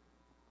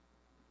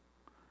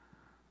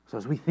 So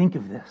as we think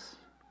of this,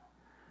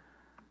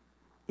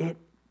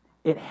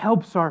 it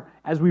helps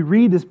as we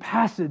read this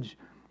passage,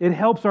 it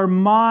helps our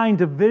mind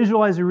to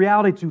visualize the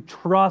reality to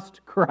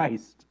trust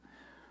Christ.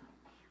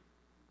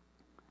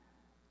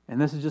 And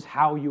this is just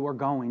how you are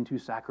going to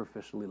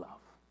sacrificially love.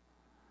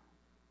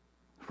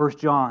 1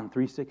 John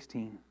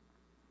 3:16.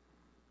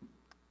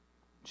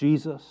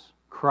 Jesus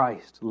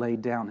Christ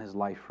laid down His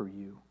life for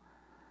you.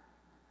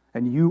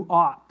 And you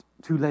ought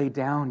to lay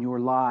down your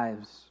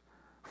lives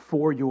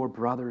for your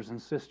brothers and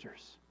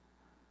sisters.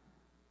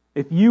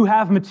 If you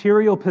have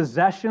material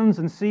possessions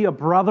and see a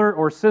brother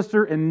or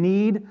sister in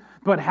need,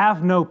 but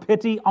have no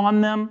pity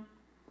on them,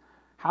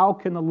 how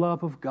can the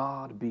love of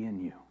God be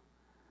in you?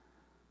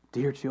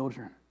 Dear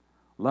children,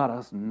 let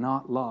us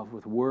not love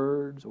with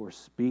words or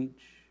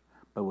speech,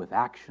 but with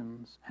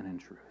actions and in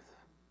truth.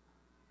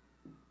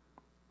 So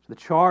the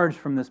charge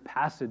from this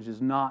passage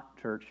is not,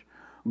 church,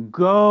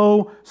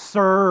 go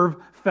serve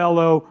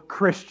fellow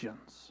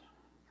Christians.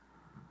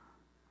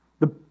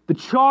 The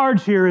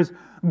charge here is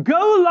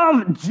go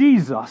love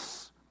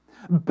Jesus,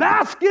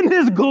 bask in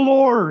His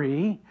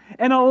glory,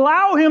 and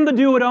allow Him to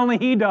do what only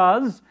He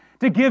does,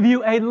 to give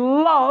you a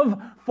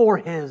love for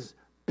His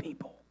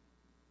people.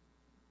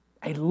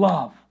 A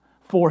love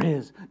for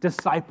His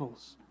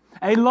disciples.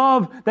 A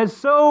love that's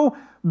so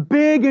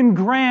big and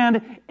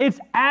grand, it's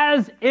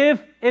as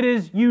if it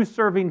is you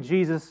serving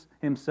Jesus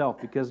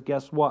Himself. Because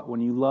guess what? When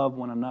you love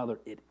one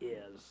another, it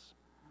is.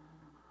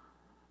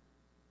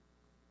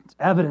 It's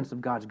evidence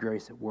of God's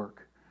grace at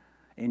work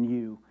in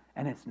you,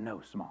 and it's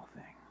no small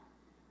thing.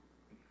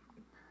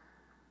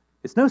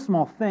 It's no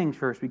small thing,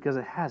 church, because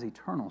it has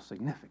eternal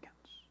significance.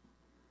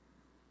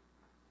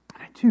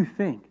 And I do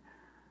think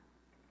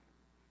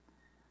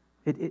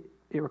it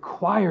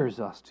requires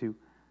us to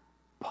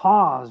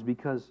pause,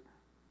 because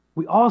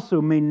we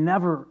also may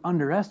never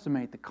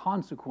underestimate the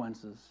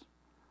consequences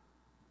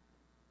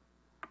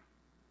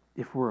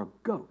if we're a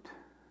goat.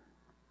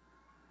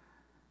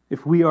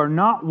 If we are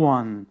not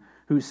one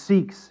who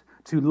seeks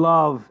to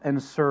love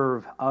and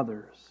serve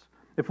others.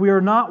 If we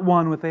are not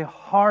one with a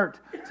heart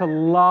to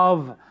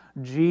love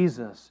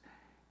Jesus,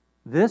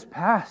 this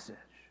passage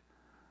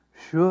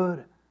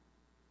should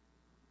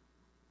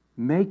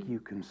make you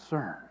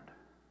concerned.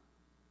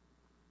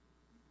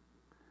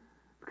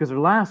 Because our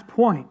last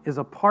point is,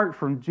 apart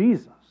from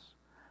Jesus,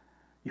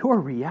 your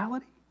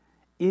reality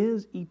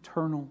is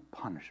eternal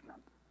punishment.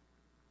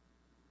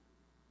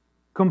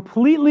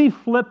 completely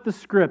flip the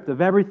script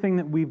of everything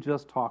that we've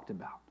just talked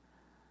about.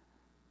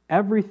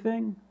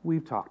 Everything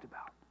we've talked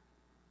about.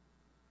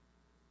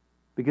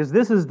 Because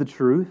this is the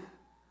truth,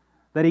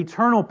 that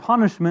eternal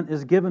punishment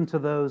is given to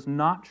those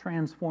not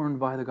transformed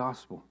by the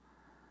gospel,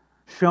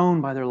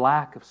 shown by their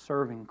lack of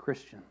serving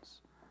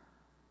Christians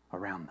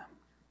around them.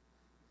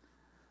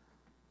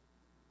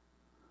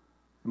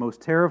 The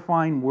most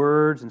terrifying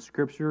words in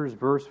Scripture is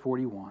verse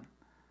 41.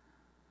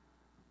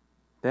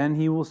 Then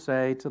he will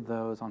say to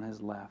those on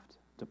his left,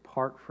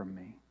 "Depart from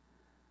me,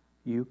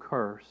 you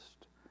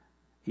cursed,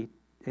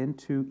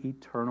 into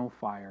eternal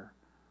fire,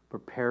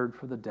 prepared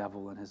for the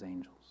devil and his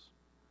angels.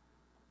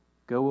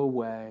 Go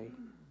away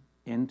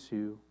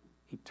into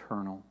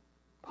eternal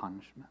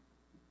punishment."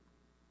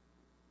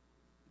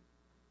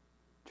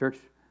 Church,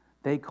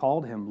 they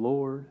called him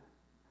Lord.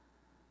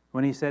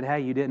 When he said,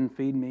 "Hey, you didn't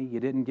feed me, you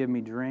didn't give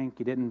me drink,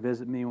 you didn't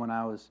visit me when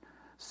I was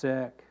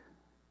sick."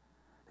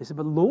 They said,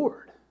 "But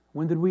Lord,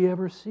 when did we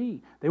ever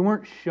see?" They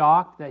weren't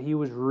shocked that he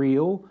was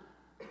real.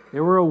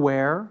 They were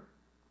aware,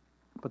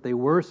 but they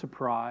were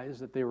surprised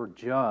that they were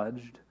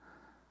judged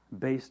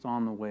based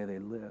on the way they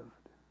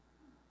lived.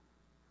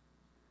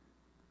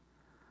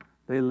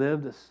 They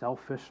lived a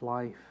selfish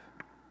life,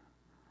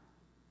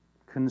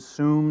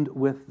 consumed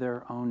with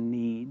their own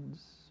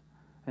needs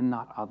and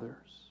not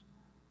others,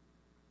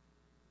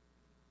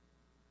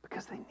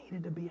 because they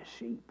needed to be a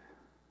sheep.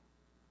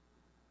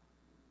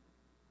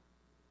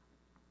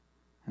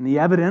 And the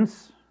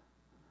evidence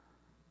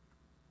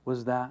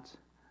was that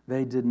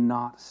they did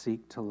not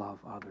seek to love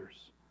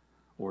others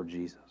or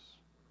Jesus.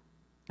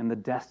 And the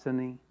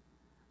destiny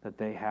that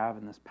they have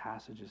in this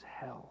passage is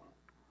hell.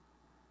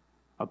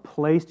 A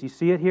place, do you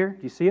see it here?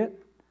 Do you see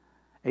it?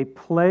 A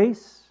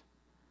place,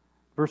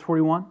 verse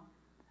 41,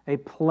 a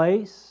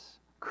place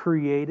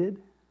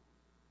created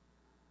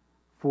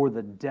for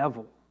the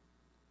devil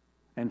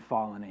and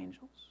fallen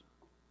angels.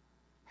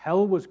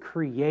 Hell was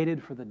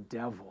created for the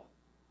devil.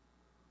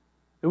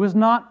 It was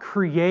not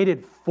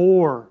created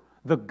for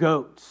the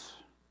goats.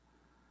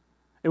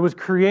 It was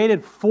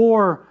created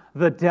for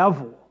the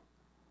devil.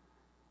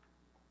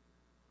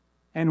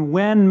 And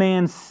when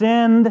man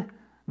sinned,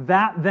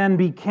 that then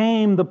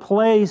became the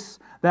place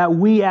that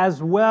we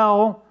as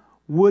well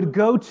would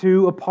go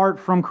to apart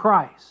from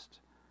Christ.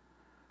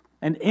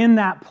 And in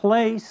that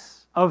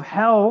place of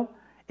hell,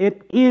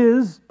 it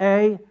is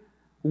a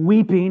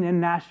weeping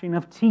and gnashing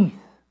of teeth.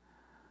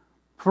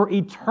 For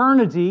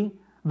eternity,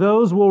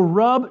 those will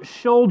rub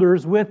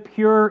shoulders with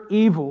pure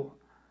evil,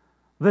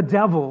 the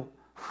devil,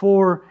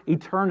 for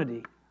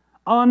eternity.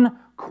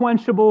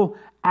 Unquenchable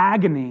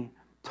agony,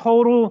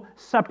 total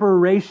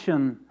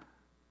separation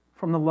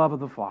from the love of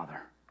the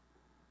Father.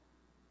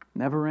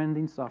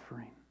 Never-ending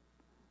suffering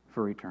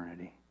for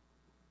eternity.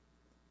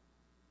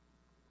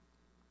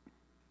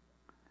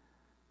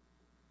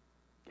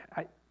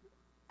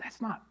 That's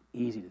not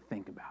easy to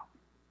think about.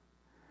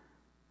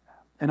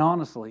 And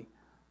honestly,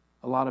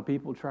 a lot of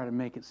people try to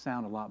make it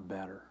sound a lot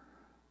better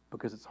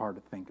because it's hard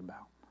to think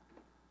about.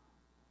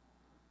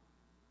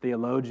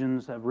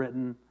 Theologians have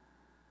written,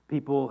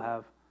 people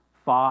have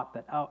thought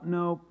that, oh,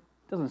 no,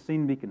 it doesn't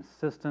seem to be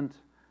consistent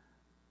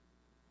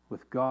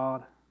with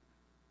God.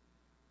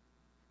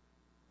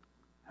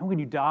 And when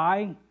you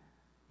die,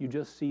 you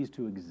just cease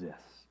to exist.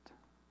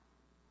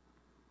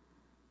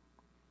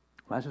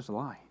 Well, that's just a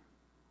lie.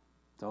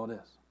 That's all it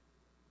is.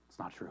 It's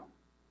not true.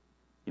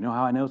 You know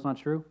how I know it's not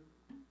true?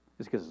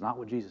 It's because it's not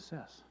what Jesus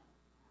says.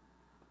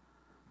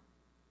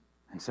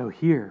 And so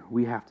here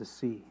we have to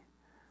see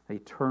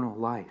eternal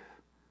life.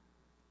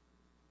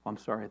 I'm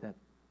sorry,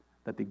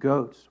 that the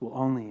goats will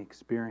only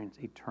experience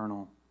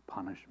eternal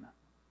punishment.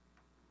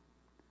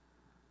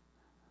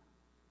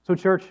 So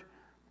church,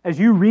 as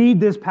you read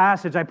this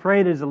passage, I pray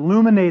it is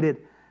illuminated.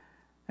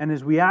 And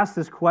as we ask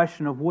this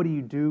question of what do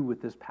you do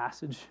with this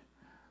passage?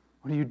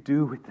 What do you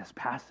do with this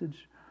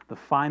passage? The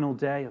final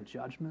day of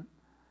judgment?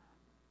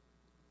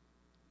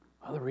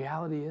 Well, the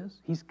reality is,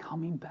 He's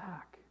coming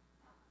back.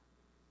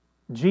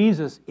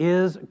 Jesus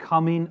is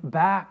coming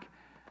back.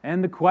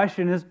 And the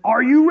question is,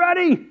 are you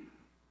ready?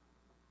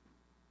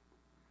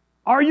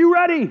 Are you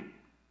ready?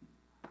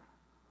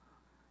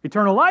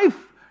 Eternal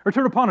life or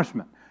eternal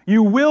punishment?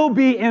 You will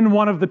be in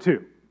one of the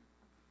two.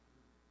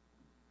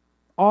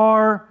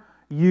 Are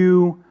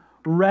you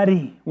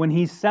ready when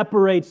He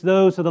separates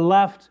those to the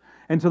left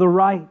and to the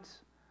right?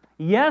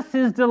 Yes,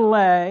 His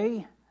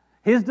delay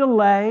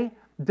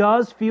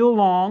does feel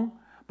long,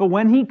 but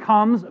when He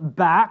comes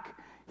back,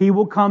 He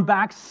will come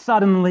back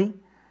suddenly.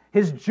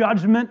 His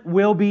judgment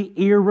will be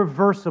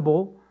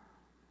irreversible.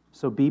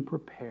 So be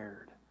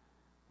prepared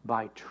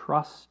by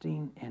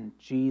trusting in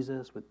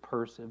Jesus with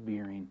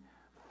persevering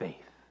faith.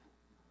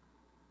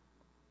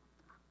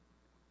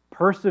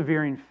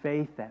 Persevering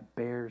faith that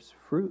bears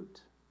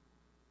fruit.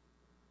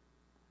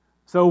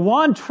 So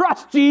one,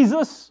 trust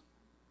Jesus.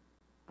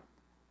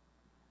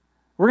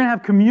 We're going to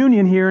have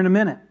communion here in a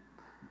minute.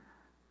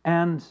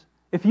 And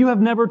if you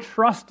have never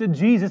trusted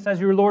Jesus as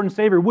your Lord and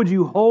Savior, would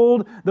you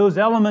hold those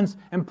elements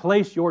and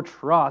place your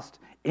trust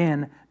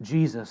in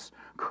Jesus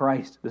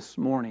Christ this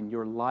morning,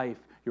 your life,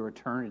 your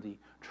eternity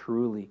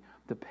truly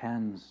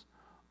depends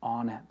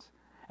on it.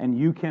 And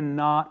you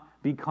cannot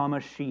become a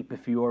sheep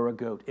if you are a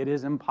goat. It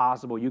is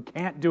impossible. You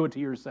can't do it to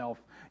yourself.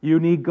 You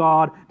need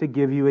God to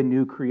give you a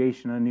new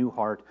creation, a new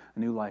heart, a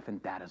new life,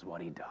 and that is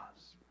what He does.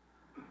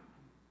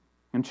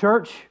 In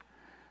church,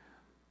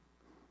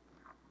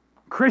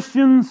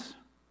 Christians,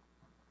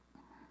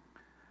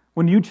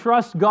 when you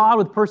trust God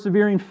with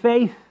persevering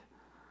faith,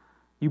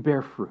 you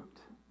bear fruit.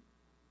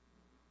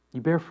 You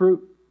bear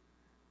fruit.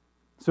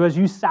 So as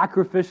you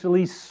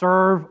sacrificially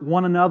serve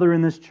one another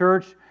in this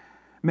church,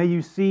 may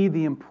you see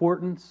the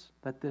importance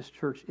that this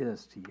church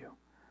is to you.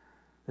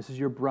 This is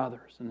your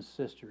brothers and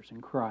sisters in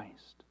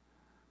Christ.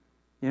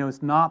 You know,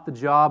 it's not the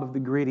job of the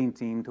greeting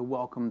team to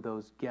welcome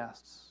those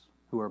guests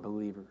who are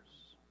believers.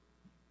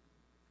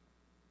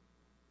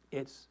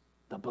 It's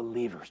the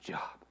believer's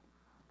job.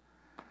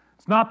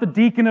 It's not the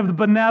deacon of the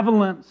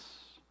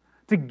benevolence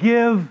to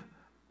give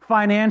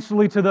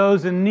financially to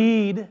those in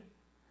need.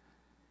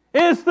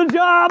 It's the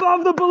job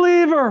of the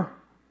believer.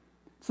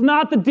 It's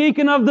not the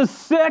deacon of the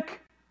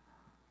sick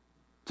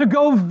to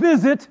go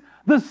visit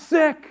the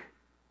sick.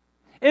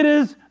 It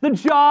is the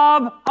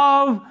job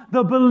of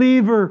the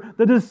believer,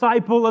 the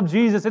disciple of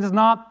Jesus. It is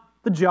not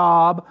the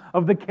job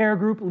of the care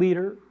group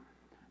leader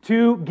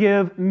to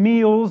give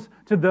meals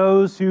to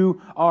those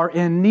who are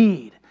in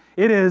need.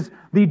 It is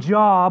the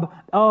job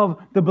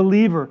of the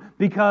believer,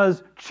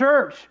 because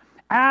church,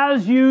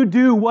 as you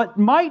do what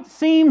might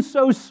seem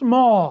so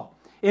small,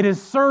 it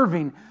is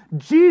serving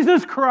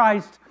Jesus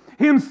Christ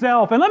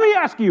Himself. And let me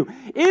ask you,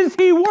 is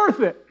He worth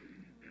it?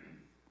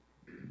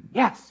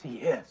 Yes, He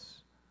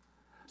is.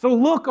 So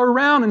look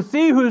around and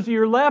see who's to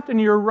your left and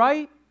your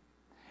right.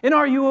 And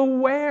are you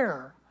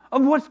aware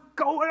of what's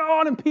going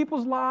on in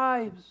people's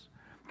lives?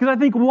 Because I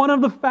think one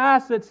of the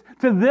facets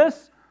to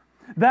this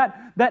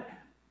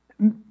that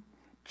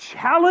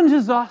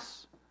challenges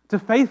us to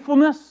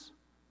faithfulness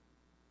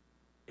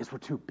is we're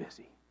too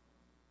busy.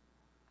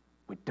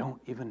 We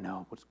don't even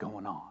know what's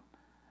going on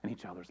in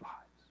each other's lives.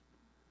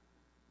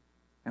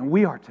 And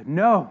we are to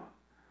know,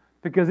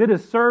 because it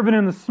is serving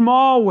in the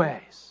small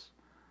ways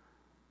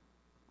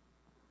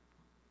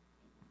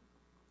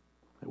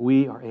that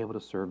we are able to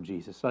serve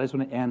Jesus. So I just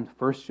want to end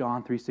 1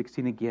 John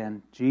 3:16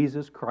 again.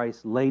 Jesus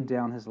Christ laid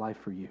down His life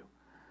for you.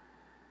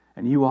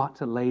 And you ought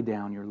to lay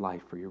down your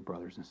life for your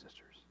brothers and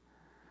sisters.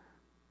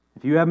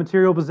 If you have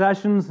material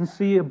possessions and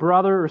see a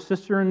brother or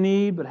sister in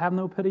need but have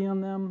no pity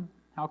on them,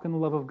 how can the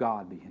love of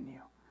God be in you?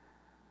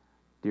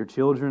 Dear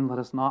children, let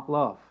us not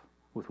love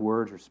with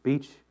words or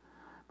speech,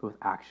 but with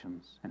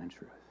actions and in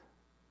truth.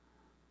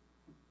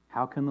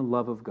 How can the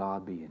love of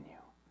God be in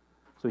you?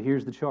 So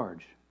here's the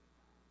charge.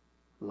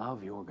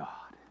 Love your God.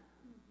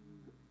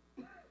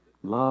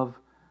 Love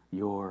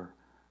your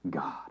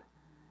God.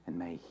 And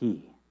may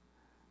He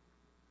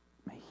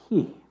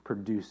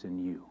produce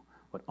in you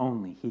what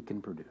only He can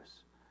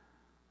produce.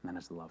 And that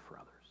is the love for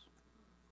others.